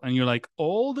of people and you're like,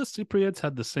 all the Cypriots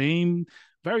had the same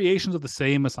variations of the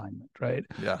same assignment, right?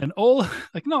 Yeah. And all,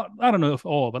 like, not, I don't know if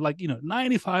all, but like,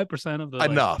 95% of the,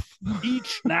 enough,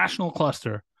 each national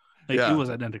cluster, like, it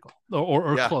was identical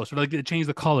or close, or like they changed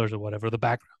the colors or whatever, the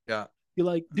background. Yeah. You're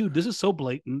like, dude, this is so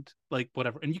blatant, like,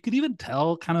 whatever. And you could even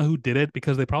tell kind of who did it,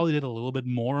 because they probably did a little bit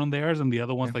more on theirs, and the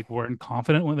other ones like weren't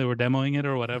confident when they were demoing it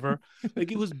or whatever.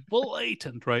 Like, it was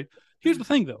blatant, right? Here's the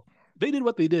thing, though. They did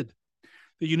what they did.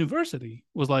 The university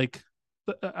was like,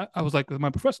 I was like, with my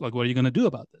professor, like, what are you going to do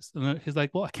about this? And he's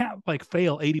like, well, I can't like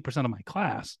fail 80% of my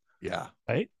class. Yeah.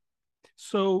 Right.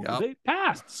 So they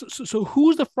passed. So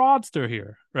who's the fraudster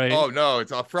here, right? Oh no,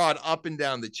 it's a fraud up and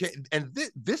down the chain. And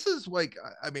this is like,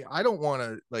 I mean, I don't want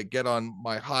to like get on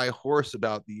my high horse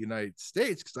about the United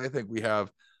States, because I think we have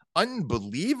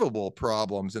unbelievable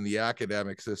problems in the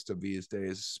academic system these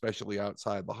days, especially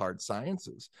outside the hard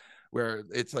sciences, where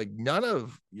it's like none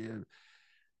of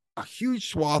a huge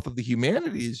swath of the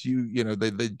humanities,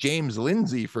 the James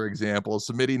Lindsay, for example,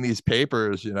 submitting these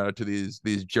papers, to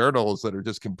these journals that are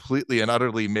just completely and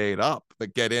utterly made up,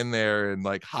 that get in there and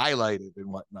like highlighted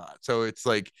and whatnot. So it's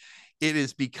like, it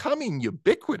is becoming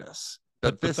ubiquitous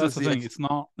that but that's the thing. It's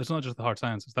not just the hard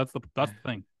sciences. That's the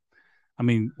thing. I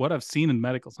mean, what I've seen in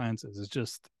medical sciences is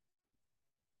just,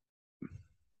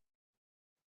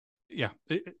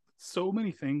 so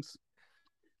many things.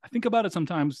 I think about it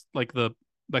sometimes like the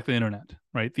internet,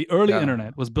 right? The early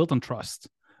internet was built on trust,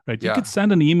 right? You could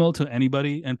send an email to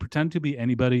anybody and pretend to be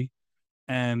anybody,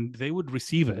 and they would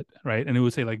receive it, right? And it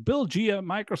would say like, Bill G at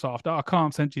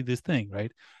Microsoft.com sent you this thing,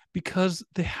 right? Because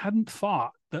they hadn't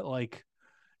thought that like,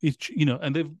 it's,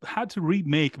 and they've had to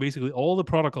remake basically all the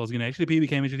protocols, HTTP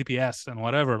became HTTPS and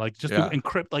whatever, like just to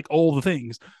encrypt like all the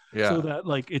things, so that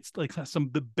like, it's like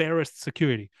the barest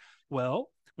security. Well,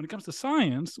 when it comes to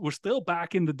science, we're still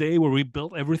back in the day where we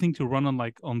built everything to run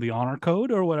on the honor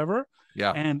code or whatever.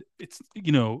 Yeah. And it's,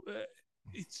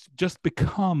 it's just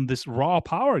become this raw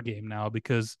power game now,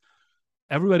 because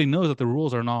everybody knows that the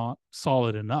rules are not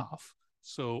solid enough.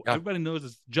 So everybody knows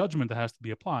it's judgment that has to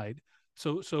be applied.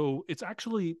 So it's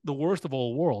actually the worst of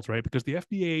all worlds, right? Because the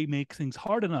FDA makes things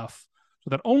hard enough so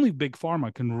that only big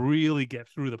pharma can really get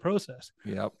through the process.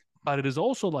 Yep. But it is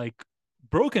also like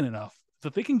broken enough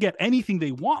that they can get anything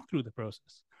they want through the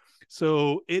process.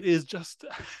 So it is just,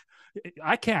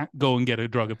 I can't go and get a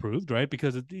drug approved, right?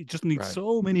 Because it just needs Right.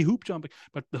 so many hoop jumping,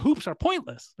 but the hoops are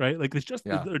pointless, right? Like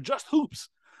they're just hoops.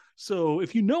 So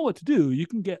if you know what to do, you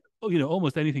can get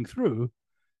almost anything through,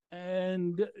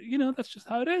 and that's just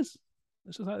how it is.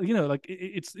 It's just how, like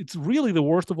it's really the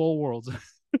worst of all worlds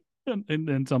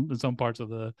in some parts of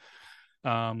the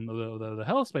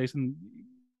health space, and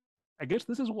I guess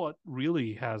this is what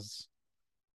really has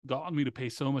gotten me to pay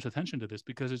so much attention to this,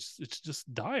 because it's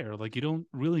just dire. Like, you don't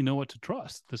really know what to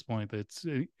trust at this point.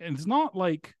 And it's not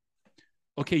like,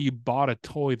 okay, you bought a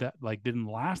toy that like didn't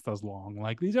last as long.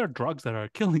 Like, these are drugs that are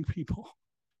killing people.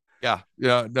 Yeah,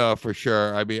 no, for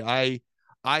sure. I mean,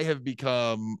 I have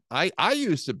become, I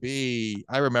used to be,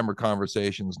 I remember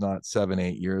conversations not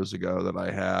 7-8 years ago that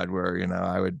I had where,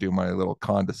 I would do my little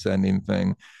condescending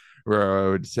thing where I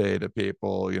would say to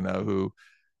people, who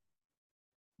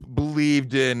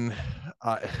believed in,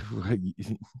 I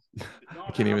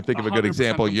can't even think of a good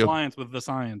example. Compliance with the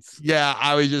science. Yeah,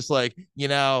 I was just like,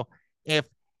 if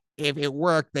it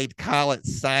worked, they'd call it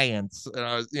science. And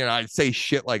I was, I'd say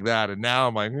shit like that. And now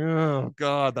I'm like, oh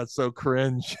God, that's so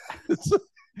cringe.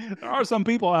 There are some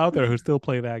people out there who still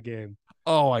play that game.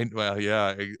 Oh, well,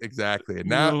 yeah, exactly. And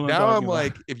now I'm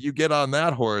like, if you get on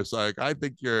that horse, like, I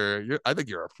think you're a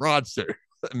fraudster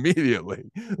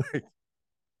immediately.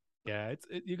 Yeah,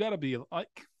 you got to be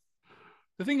like,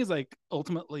 the thing is, like,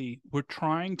 ultimately we're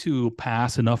trying to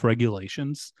pass enough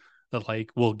regulations that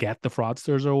like will get the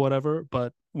fraudsters or whatever,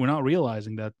 but we're not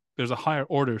realizing that there's a higher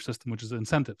order system, which is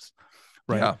incentives,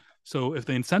 right? Yeah. So if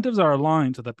the incentives are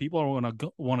aligned so that people are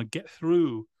want to get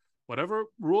through whatever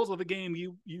rules of the game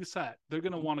you set, they're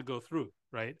going to want to go through,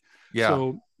 right? Yeah.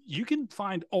 So you can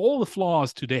find all the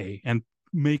flaws today and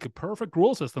make a perfect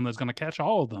rule system that's going to catch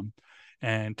all of them,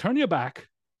 and turn your back,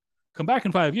 come back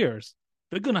in 5 years,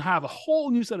 they're going to have a whole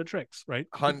new set of tricks, right?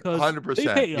 Because 100%. they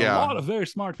pay a lot of very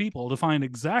smart people to find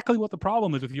exactly what the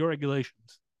problem is with your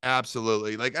regulations.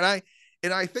 Absolutely. Like, and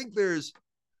I think there's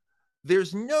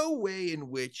no way in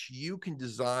which you can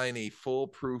design a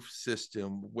foolproof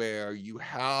system where you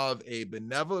have a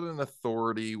benevolent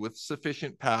authority with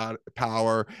sufficient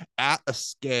power at a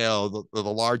scale the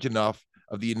large enough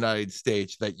of the United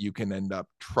States that you can end up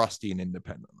trusting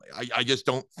independently. I just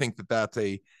don't think that that's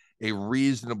a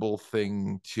reasonable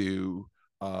thing to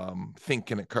think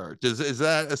can occur. Is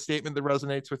that a statement that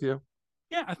resonates with you?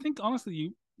 Yeah, I think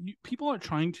honestly, people are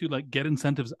trying to like get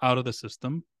incentives out of the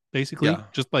system, basically,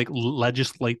 just like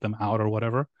legislate them out or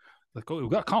whatever. Like, oh, we've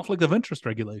got conflict of interest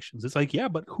regulations. It's like, yeah,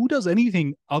 but who does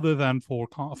anything other than for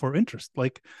interest?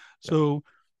 Like, so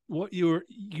what you're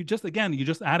just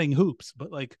adding hoops.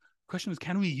 But like, question is,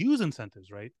 can we use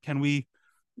incentives, right? Can we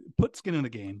put skin in the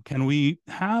game? Can we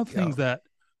have things that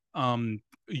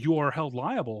you are held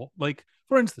liable? Like,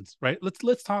 for instance, right?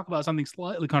 Let's talk about something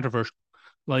slightly controversial,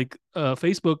 like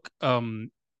Facebook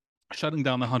shutting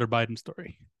down the Hunter Biden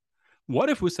story. What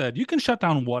if we said you can shut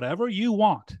down whatever you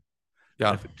want?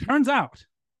 Yeah. If it turns out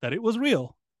that it was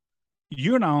real,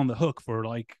 you're now on the hook for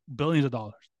like billions of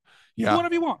dollars. Yeah. Do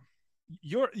whatever you want.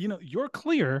 You're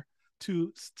clear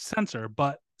to censor,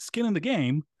 but skin in the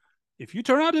game. If you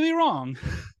turn out to be wrong,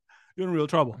 you're in real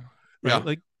trouble. Right? Yeah.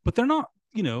 Like, but they're not,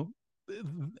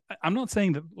 I'm not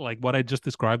saying that like what I just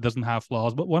described doesn't have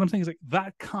flaws, but what I'm saying is like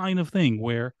that kind of thing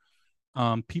where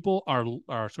people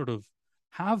are sort of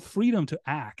have freedom to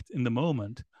act in the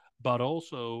moment, but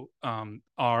also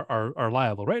are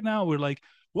liable. Right now, we're like,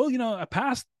 well, I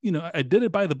passed, I did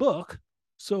it by the book,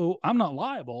 so I'm not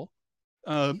liable,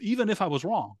 even if I was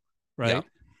wrong, right? Yeah.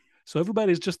 So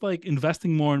everybody's just like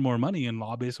investing more and more money in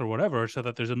lobbyists or whatever, so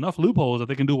that there's enough loopholes that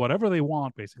they can do whatever they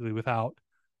want, basically, without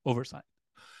oversight.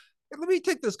 Let me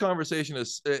take this conversation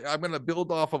as I'm going to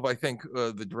build off of, I think,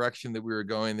 the direction that we were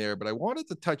going there, but I wanted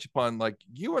to touch upon, like,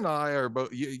 you and I are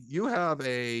both, you have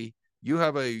an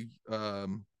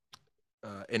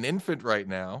infant right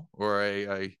now, or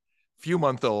a few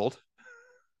month old.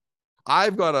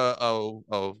 I've got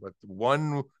a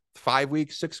 1 5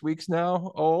 weeks, 6 weeks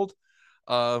now old.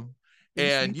 And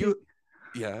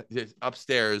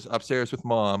upstairs with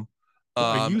mom.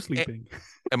 Are you sleeping?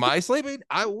 Am I sleeping?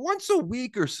 Once a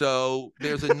week or so,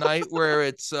 there's a night where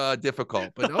it's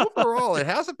difficult, but overall, it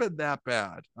hasn't been that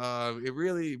bad. It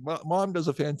really, mom does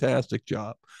a fantastic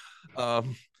job.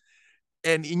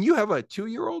 And you have a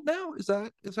 2-year-old now? Is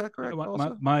that correct?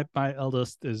 My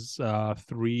eldest is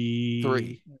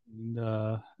 3. And,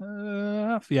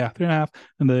 3.5,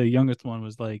 and the youngest one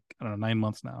was like, I don't know, 9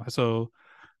 months now. So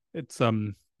it's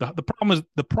the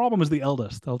problem is the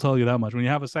eldest. I'll tell you that much. When you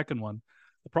have a second one,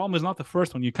 the problem is not the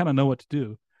first one. You kind of know what to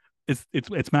do.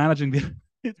 It's managing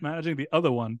the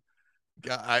other one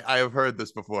I have heard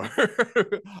this before.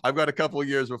 I've got a couple of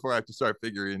years before I have to start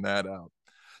figuring that out.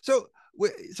 So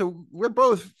we're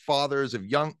both fathers of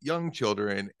young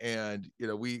children, and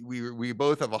we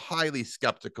both have a highly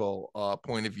skeptical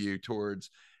point of view towards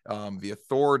the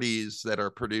authorities that are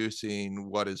producing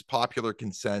what is popular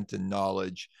consent and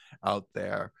knowledge out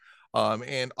there.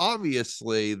 And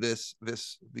obviously,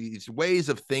 these ways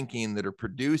of thinking that are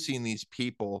producing these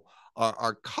people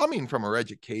are coming from our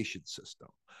education system.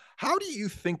 How do you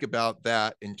think about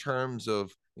that in terms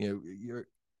of you're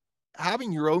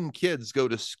having your own kids go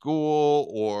to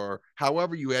school, or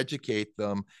however you educate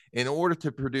them, in order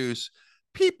to produce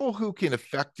people who can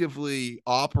effectively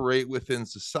operate within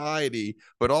society,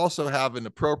 but also have an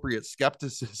appropriate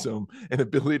skepticism and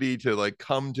ability to like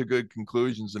come to good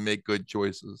conclusions and make good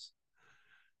choices?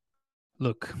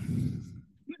 Look,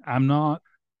 I'm not,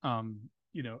 I,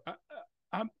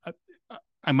 I,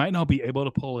 I might not be able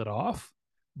to pull it off,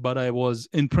 but I was,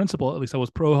 in principle, at least I was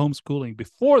pro homeschooling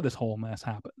before this whole mess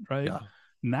happened, right? Yeah.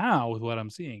 Now, with what I'm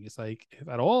seeing, it's like, if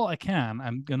at all I can,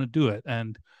 I'm going to do it.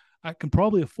 And I can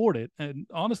probably afford it. And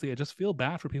honestly, I just feel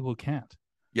bad for people who can't.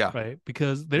 Yeah. Right.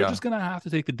 Because they're Yeah. just going to have to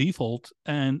take the default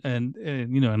and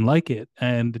like it.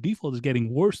 And the default is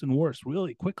getting worse and worse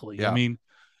really quickly. Yeah. I mean,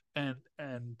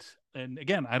 and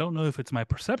again, I don't know if it's my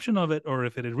perception of it or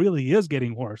if it really is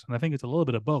getting worse, and I think it's a little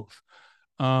bit of both.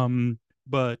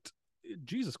 But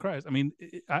Jesus Christ, I mean,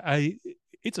 I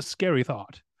it's a scary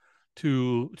thought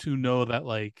to know that,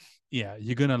 like, yeah,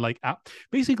 you're gonna like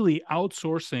basically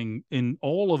outsourcing in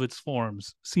all of its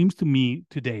forms seems to me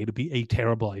today to be a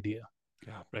terrible idea.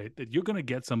 Yeah. Right, that you're gonna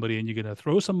get somebody and you're gonna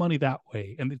throw some money that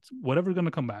way, and it's whatever's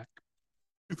gonna come back,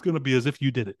 it's gonna be as if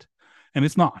you did it, and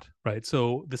it's not, right?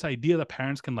 So this idea that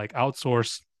parents can like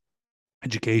outsource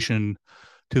education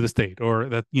to the state, or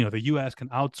that the US can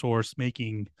outsource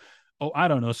making, oh, I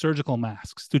don't know, surgical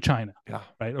masks to China, Yeah.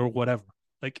 right, or whatever,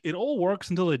 like, it all works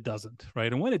until it doesn't,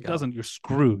 right? And when it Yeah. doesn't, you're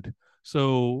screwed.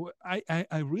 So I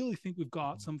really think we've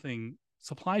got something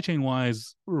supply chain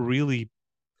wise really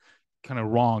kind of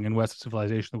wrong in Western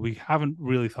civilization that we haven't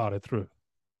really thought it through.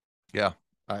 Yeah,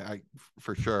 I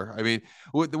for sure. I mean,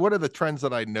 one of the trends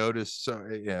that I noticed, so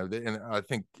and I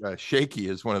think Shaky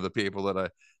is one of the people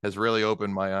that has really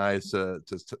opened my eyes to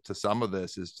some of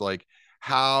this. Is like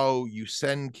how you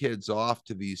send kids off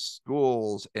to these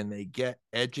schools and they get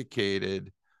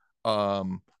educated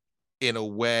in a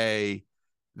way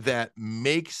that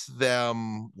makes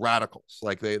them radicals.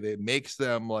 Like they makes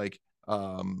them like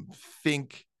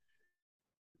think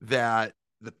that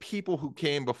the people who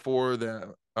came before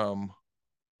them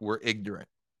were ignorant.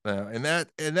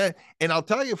 And I'll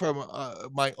tell you from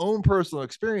my own personal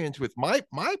experience with my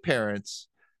parents,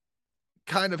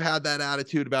 kind of had that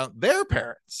attitude about their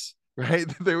parents, right?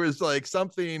 There was like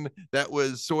something that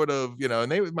was sort of,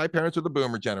 my parents were the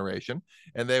boomer generation,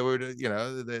 and they were,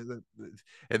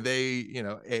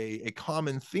 a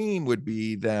common theme would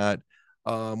be that,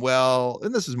 well,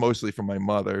 and this is mostly from my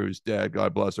mother, who's dead,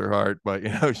 God bless her heart, but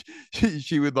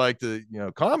she would like to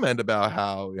comment about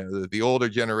how the older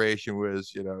generation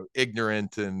was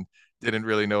ignorant and didn't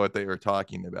really know what they were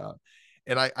talking about.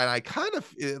 And I kind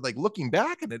of like looking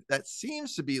back at it, that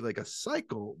seems to be like a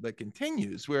cycle that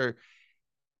continues, where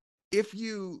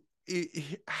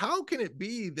how can it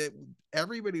be that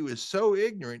everybody was so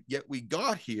ignorant, yet we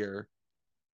got here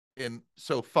and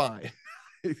so fine?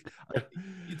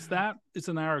 It's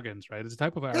an arrogance, right? It's a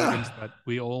type of arrogance that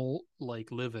we all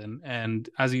like live in. And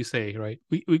as you say, right,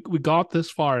 we got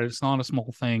this far. It's not a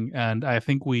small thing. And I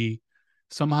think we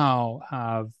somehow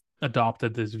have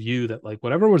adopted this view that like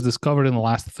whatever was discovered in the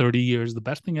last 30 years is the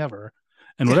best thing ever,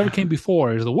 and whatever came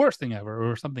before is the worst thing ever,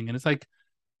 or something. And it's like,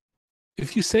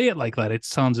 if you say it like that, it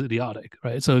sounds idiotic,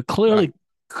 right? So it clearly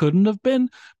couldn't have been,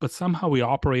 but somehow we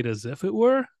operate as if it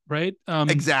were, right?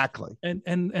 Exactly.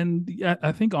 And yeah,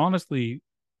 I think honestly,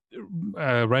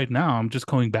 right now I'm just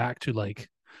going back to like,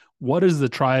 what is the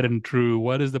tried and true?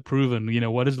 What is the proven?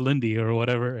 What is Lindy or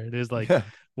whatever it is, like,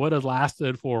 what has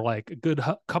lasted for like a good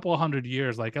couple of 100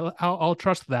 years? Like, I'll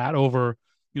trust that over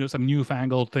some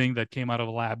newfangled thing that came out of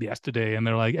a lab yesterday, and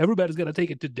they're like, everybody's gonna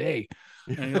take it today,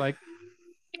 and you're like,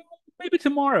 maybe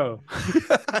tomorrow.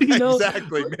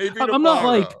 Exactly. Maybe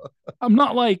tomorrow. I'm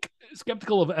not like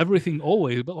skeptical of everything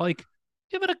always, but like,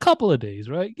 give it a couple of days,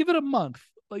 right? Give it a month.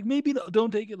 Like, maybe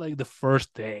don't take it like the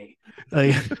first day,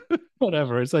 like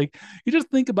whatever. It's like, you just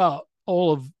think about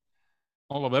all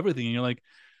of everything, and you're like,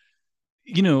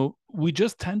 we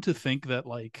just tend to think that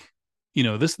like,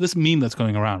 this meme that's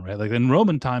going around, right? Like in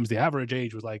Roman times, the average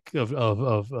age was like of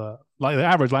like the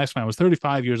average lifespan was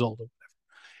 35 years old.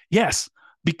 Yes,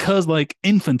 because like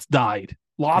infants died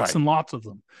lots Right. and lots of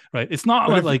them, right? It's not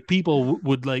But like people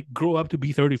would like grow up to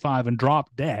be 35 and drop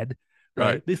dead, right.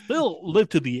 right? They still live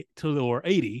till they were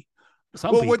 80.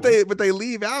 Some Well, people, what they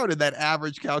leave out in that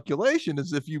average calculation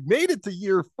is if you made it to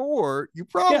year 4, you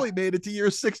yeah, probably made it to year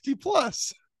 60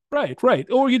 plus. right,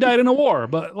 or you died in a war,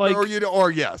 but Or like you or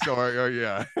yes, or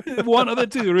yeah. one of the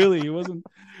two, really.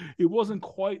 It wasn't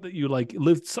quite that you like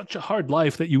lived such a hard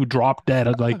life that you would drop dead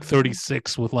at like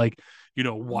 36 with like,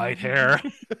 white hair,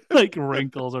 like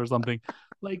wrinkles or something.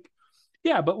 Like,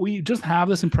 yeah, but we just have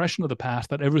this impression of the past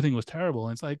that everything was terrible.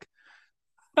 And it's like,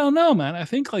 I don't know, man. I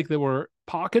think like there were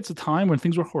pockets of time when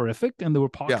things were horrific, and there were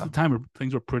pockets Yeah. of time where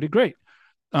things were pretty great.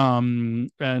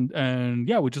 And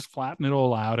yeah, we just flatten it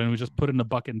all out and we just put it in a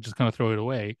bucket and just kind of throw it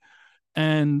away.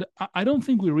 And I don't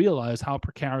think we realize how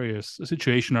precarious a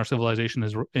situation our civilization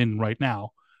is in right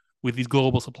now with these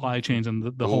global supply chains and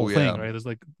the Oh whole thing, yeah. right? There's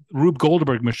like Rube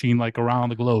Goldberg machine like around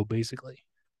the globe, basically.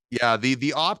 Yeah,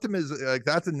 the optimism, like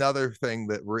that's another thing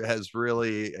that has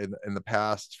really in the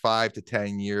past 5 to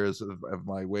 10 years of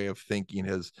my way of thinking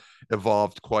has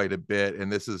evolved quite a bit.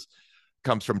 And this is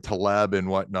comes from Taleb and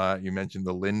whatnot. You mentioned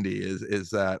the Lindy is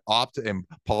that and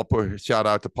Paul, shout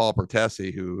out to Paul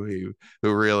Pertesi who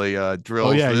really Oh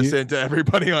drills yeah, this into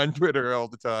everybody on Twitter all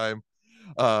the time.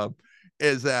 Uh,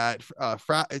 is that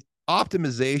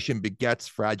optimization begets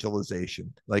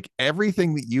fragilization. Like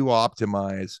everything that you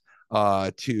optimize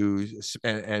to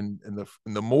and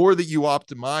the more that you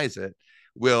optimize it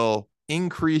will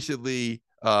increasingly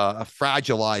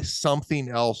fragilize something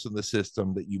else in the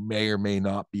system that you may or may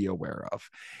not be aware of.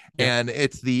 yeah, And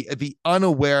it's the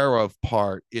unaware of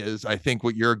part is, I think,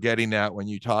 what you're getting at when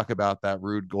you talk about that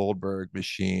Rube Goldberg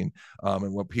machine,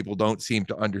 and what people don't seem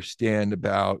to understand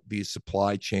about these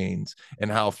supply chains and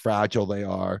how fragile they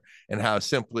are, and how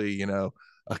simply, a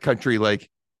country like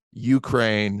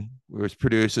Ukraine, which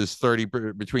produces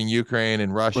 30 between Ukraine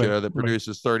and right, Russia, that right,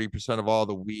 produces 30% of all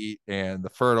the wheat and the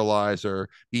fertilizer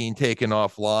being taken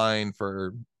offline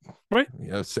for right.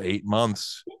 say 8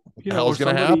 months. What the Or hell's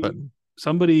going to somebody happen?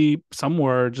 somebody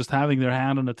somewhere just having their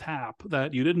hand on a tap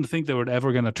that you didn't think they were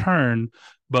ever going to turn,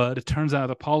 but it turns out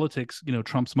that politics,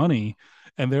 trumps money,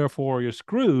 and therefore you're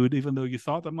screwed, even though you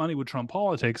thought that money would trump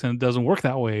politics, and it doesn't work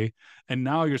that way. And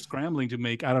now you're scrambling to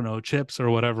make, I don't know, chips or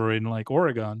whatever in like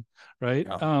Oregon, right?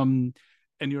 Yeah. And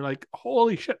you're like,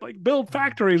 holy shit, like build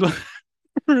factories.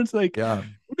 It's like, Yeah.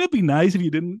 wouldn't it be nice if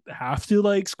you didn't have to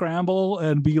like scramble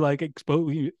and be like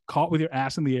exposed, caught with your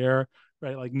ass in the air,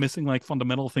 right? Like missing like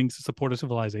fundamental things to support a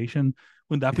civilization.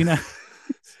 Wouldn't that be nice?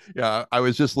 Yeah, I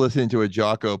was just listening to a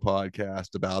Jocko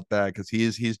podcast about that because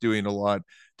he's doing a lot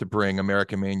to bring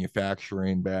American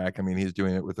manufacturing back. I mean, he's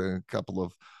doing it with a couple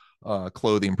of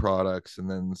clothing products and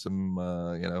then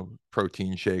some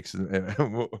protein shakes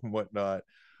and whatnot.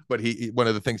 But one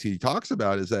of the things he talks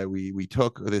about is that we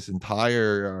took this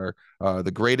entire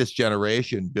the greatest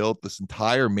generation built this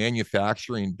entire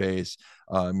manufacturing base,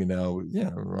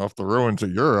 off the ruins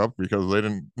of Europe because they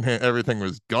didn't everything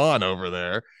was gone over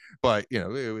there. But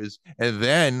it was, and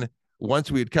then once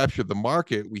we had captured the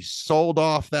market, we sold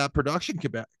off that production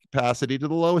capacity to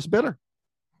the lowest bidder.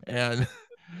 And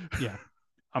Yeah.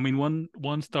 I mean,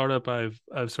 one startup I've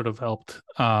sort of helped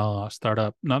start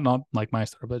up, not like my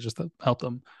startup, but just help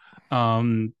them,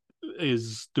 um,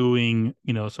 is doing,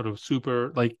 sort of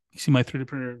super, like, you see my 3D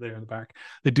printer there in the back.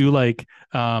 They do like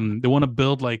they want to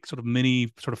build like sort of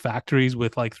mini sort of factories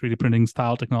with like 3D printing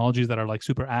style technologies that are like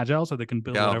super agile, so they can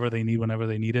build yeah, whatever they need whenever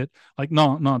they need it. Like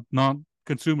not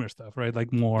consumer stuff, right?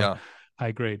 Like more yeah,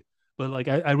 high grade. But like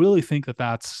I really think that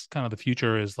that's kind of the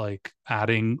future, is like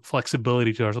adding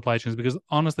flexibility to our supply chains, because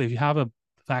honestly, if you have a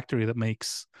factory that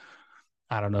makes,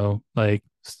 I don't know, like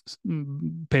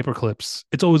paper clips,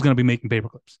 it's always going to be making paper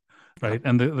clips, yeah. right?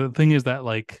 And the thing is that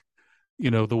like,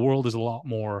 the world is a lot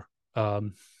more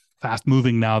fast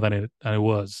moving now than it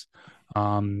was.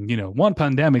 One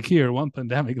pandemic here, one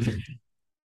pandemic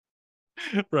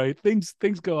there, right? Things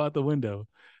go out the window.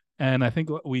 And I think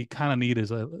what we kind of need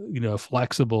is a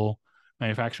flexible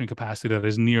manufacturing capacity that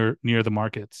is near the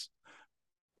markets,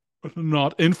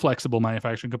 not inflexible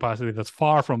manufacturing capacity that's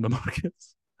far from the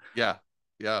markets. Yeah,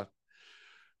 yeah,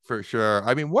 for sure.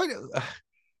 I mean, what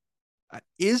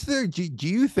is there? Do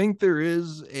you think there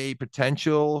is a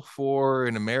potential for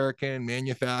an American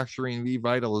manufacturing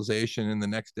revitalization in the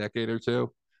next decade or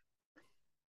two?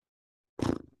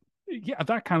 Yeah,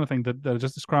 that kind of thing that I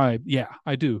just described. Yeah,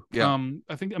 I do. Yeah.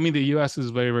 I think, I mean, the US is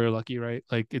very, very lucky, right?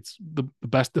 Like it's the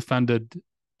best defended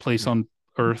place on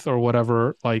earth or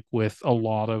whatever, like with a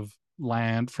lot of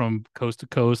land from coast to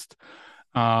coast,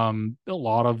 a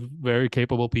lot of very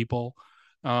capable people.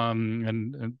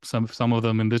 and some of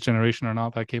them in this generation are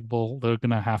not that capable. They're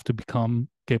gonna have to become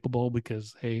capable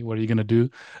because hey, what are you gonna do?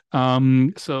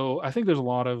 So I think there's a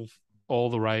lot of all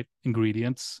the right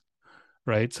ingredients,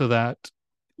 right? So that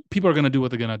people are gonna do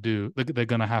what they're gonna do. They're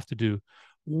gonna have to do.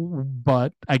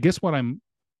 But I guess what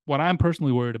I'm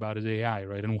personally worried about is AI,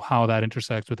 right, and how that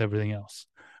intersects with everything else,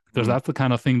 because Mm. that's the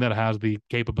kind of thing that has the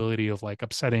capability of like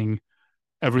upsetting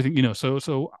everything,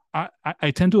 So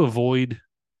I tend to avoid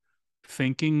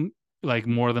thinking like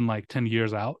more than like 10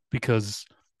 years out, because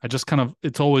I just kind of,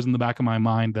 it's always in the back of my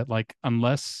mind that like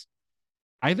unless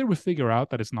either we figure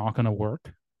out that it's not going to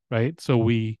work, right, so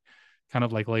we kind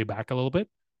of like lay back a little bit,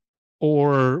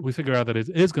 or we figure out that it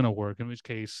is going to work, in which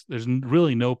case there's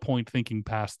really no point thinking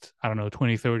past, I don't know,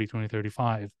 2030,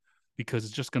 2035, because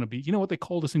it's just going to be, what they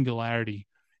call the singularity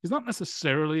is not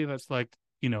necessarily that's like,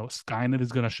 Skynet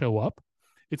is going to show up.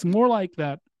 It's more like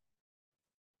that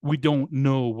we don't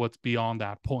know what's beyond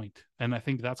that point. And I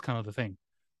think that's kind of the thing.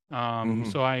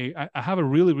 Mm-hmm. So I have a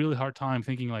really, really hard time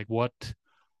thinking like what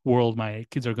world my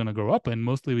kids are going to grow up in,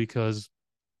 mostly because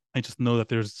I just know that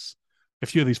there's a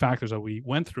few of these factors that we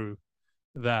went through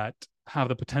that have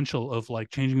the potential of like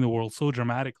changing the world so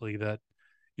dramatically that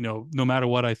no matter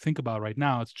what I think about right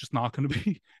now, it's just not going to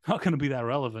be not going to be that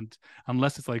relevant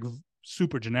unless it's like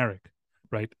super generic,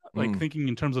 right? Like Mm. thinking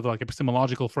in terms of like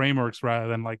epistemological frameworks rather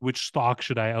than like which stock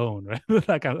should I own, right?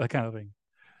 that kind of thing.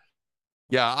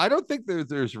 Yeah, I don't think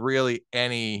there's really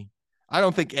any. I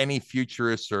don't think any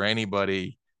futurist or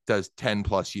anybody does 10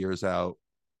 plus years out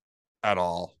at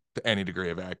all to any degree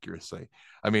of accuracy.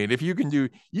 I mean, if you can do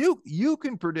you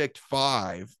can predict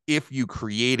 5 if you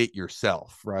create it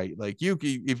yourself, right? Like if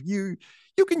you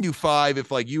can do 5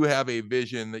 if like you have a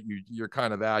vision that you're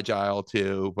kind of agile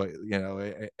to, but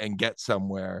and get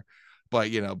somewhere.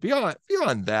 But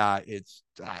beyond that,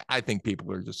 I think people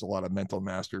are just a lot of mental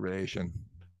masturbation.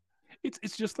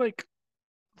 It's just like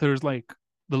there's like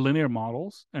the linear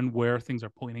models and where things are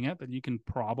pointing at that you can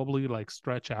probably like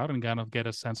stretch out and kind of get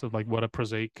a sense of like what a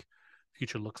prosaic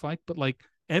future looks like. But like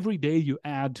every day you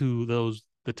add to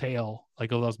the tail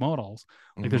like of those models,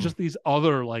 like there's Mm-hmm. just these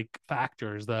other like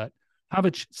factors that have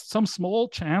some small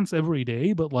chance every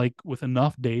day, but like with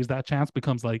enough days that chance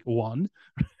becomes like one,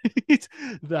 right?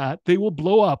 That they will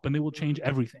blow up and they will change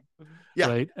everything, Yeah,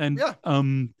 right? And yeah.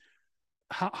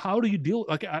 how do you deal,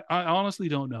 like I honestly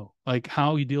don't know like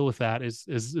how you deal with that is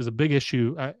a big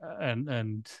issue.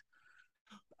 And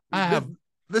I This, have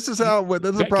this is a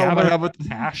problem I gathered have with.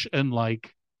 cash and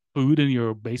like food in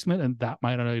your basement and that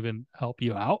might not even help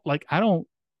you out. Like I don't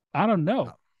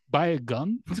know, buy a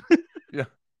gun. Yeah.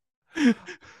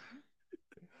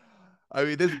 I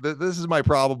mean, this is my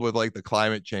problem with like the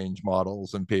climate change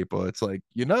models and people. It's like,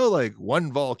 like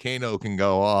one volcano can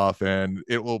go off and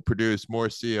it will produce more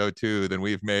CO2 than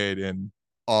we've made in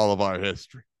all of our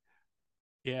history.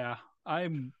 Yeah,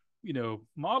 I'm,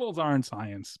 models aren't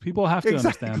science. People have to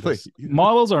understand Exactly. this.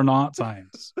 Models are not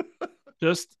science.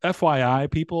 Just FYI,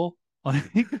 people. Like,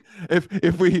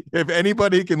 If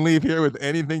anybody can leave here with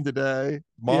anything today, yes,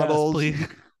 models please.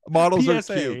 models are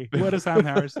cute. PSA. What does Sam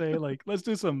Harris say? Like, let's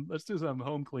do some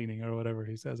home cleaning or whatever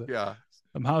he says it. Yeah.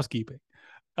 Some housekeeping.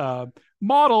 Uh,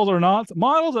 models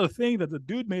are a thing that the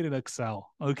dude made in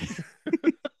Excel. Okay.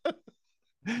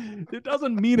 It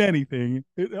doesn't mean anything.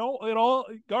 It all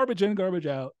garbage in, garbage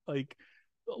out. Like,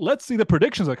 let's see the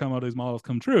predictions that come out of these models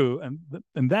come true,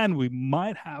 and then we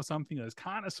might have something that's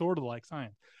kind of sort of like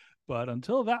science. But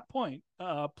until that point,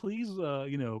 please,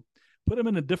 put them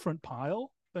in a different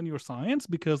pile than your science,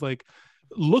 because like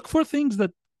look for things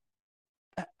that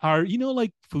are,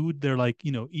 like food. They're like,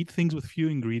 eat things with few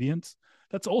ingredients.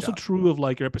 That's also Yeah. true of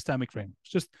like your epistemic frameworks.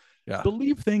 Just Yeah.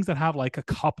 believe things that have like a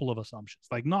couple of assumptions,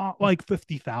 like not like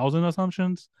 50,000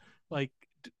 assumptions. Like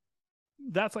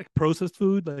that's like processed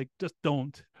food. Like just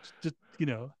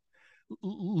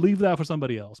leave that for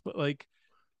somebody else. But like,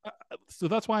 so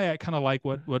that's why I kind of like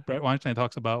what Brett Weinstein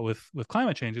talks about with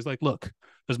climate change. Is like, look,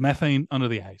 there's methane under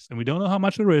the ice, and we don't know how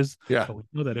much there is, Yeah. but we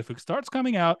know that if it starts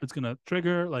coming out, it's going to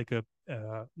trigger like a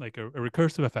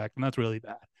recursive effect, and that's really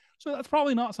bad. So that's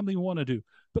probably not something we want to do.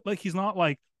 But like, he's not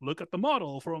like, look at the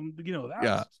model from that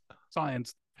Yeah.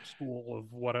 science school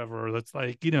of whatever that's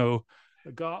like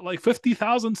got like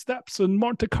 50,000 steps in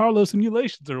Monte Carlo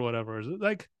simulations or whatever. Is it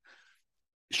like,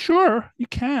 sure you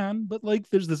can, but like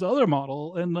there's this other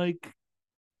model, and like,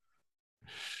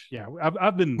 yeah,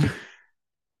 I've been,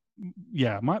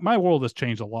 yeah, my world has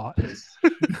changed a lot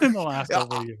in the last Yeah.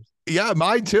 several years. Yeah,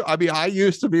 mine too. I mean, I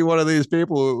used to be one of these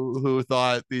people who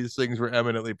thought these things were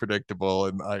eminently predictable,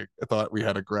 and I thought we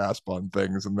had a grasp on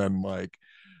things. And then, like,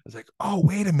 I was like, oh,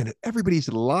 wait a minute, everybody's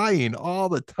lying all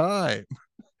the time.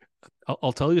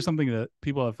 I'll tell you something that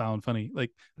people have found funny.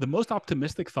 Like the most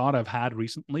optimistic thought I've had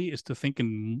recently is to think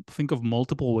of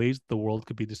multiple ways the world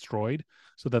could be destroyed,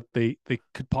 so that they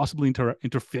could possibly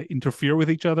interfere with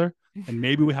each other, and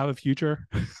maybe we have a future.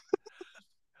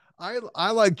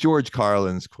 I like George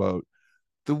Carlin's quote: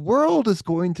 "The world is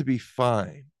going to be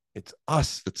fine. It's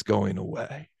us that's going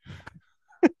away."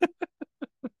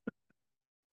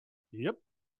 Yep.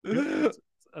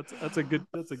 That's a good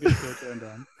quote to end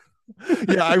on.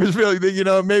 Yeah, I was feeling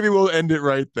that, maybe we'll end it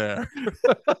right there.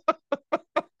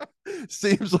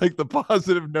 Seems like the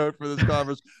positive note for this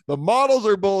conference. The models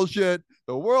are bullshit.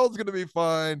 The world's going to be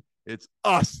fine. It's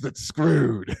us that's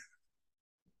screwed.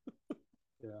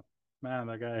 Yeah, man,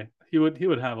 that guy, he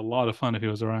would have a lot of fun if he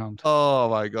was around. Oh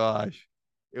my gosh.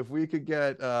 If we could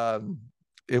get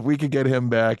him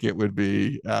back, it would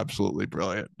be absolutely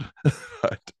brilliant.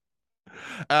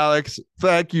 Alex,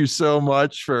 thank you so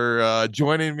much for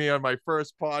joining me on my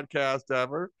first podcast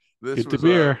ever. Good to be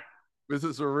here. This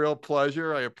is a real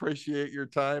pleasure. I appreciate your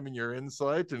time and your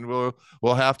insight, and we'll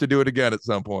have to do it again at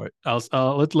some point. Let's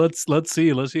see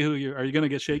who you are. You gonna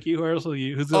get Shaky? Who else?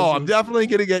 I'm definitely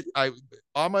gonna get.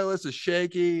 On my list is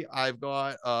Shaky. I've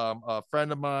got a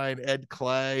friend of mine, Ed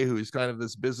Clay, who's kind of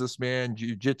this businessman,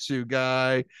 jiu-jitsu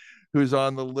guy, who's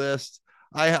on the list.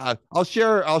 I'll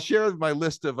share my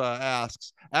list of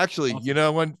asks. Actually,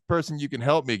 awesome. One person you can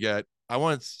help me get. I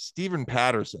want Stephen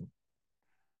Patterson.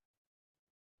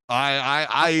 I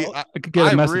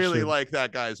really like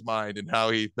that guy's mind and how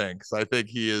he thinks. I think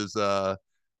he is yeah,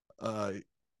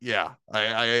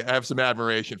 I have some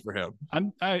admiration for him.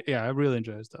 I really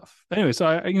enjoy his stuff. Anyway, so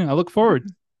I look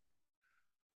forward.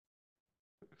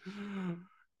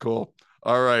 Cool.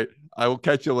 All right. I will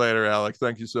catch you later, Alex.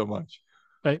 Thank you so much.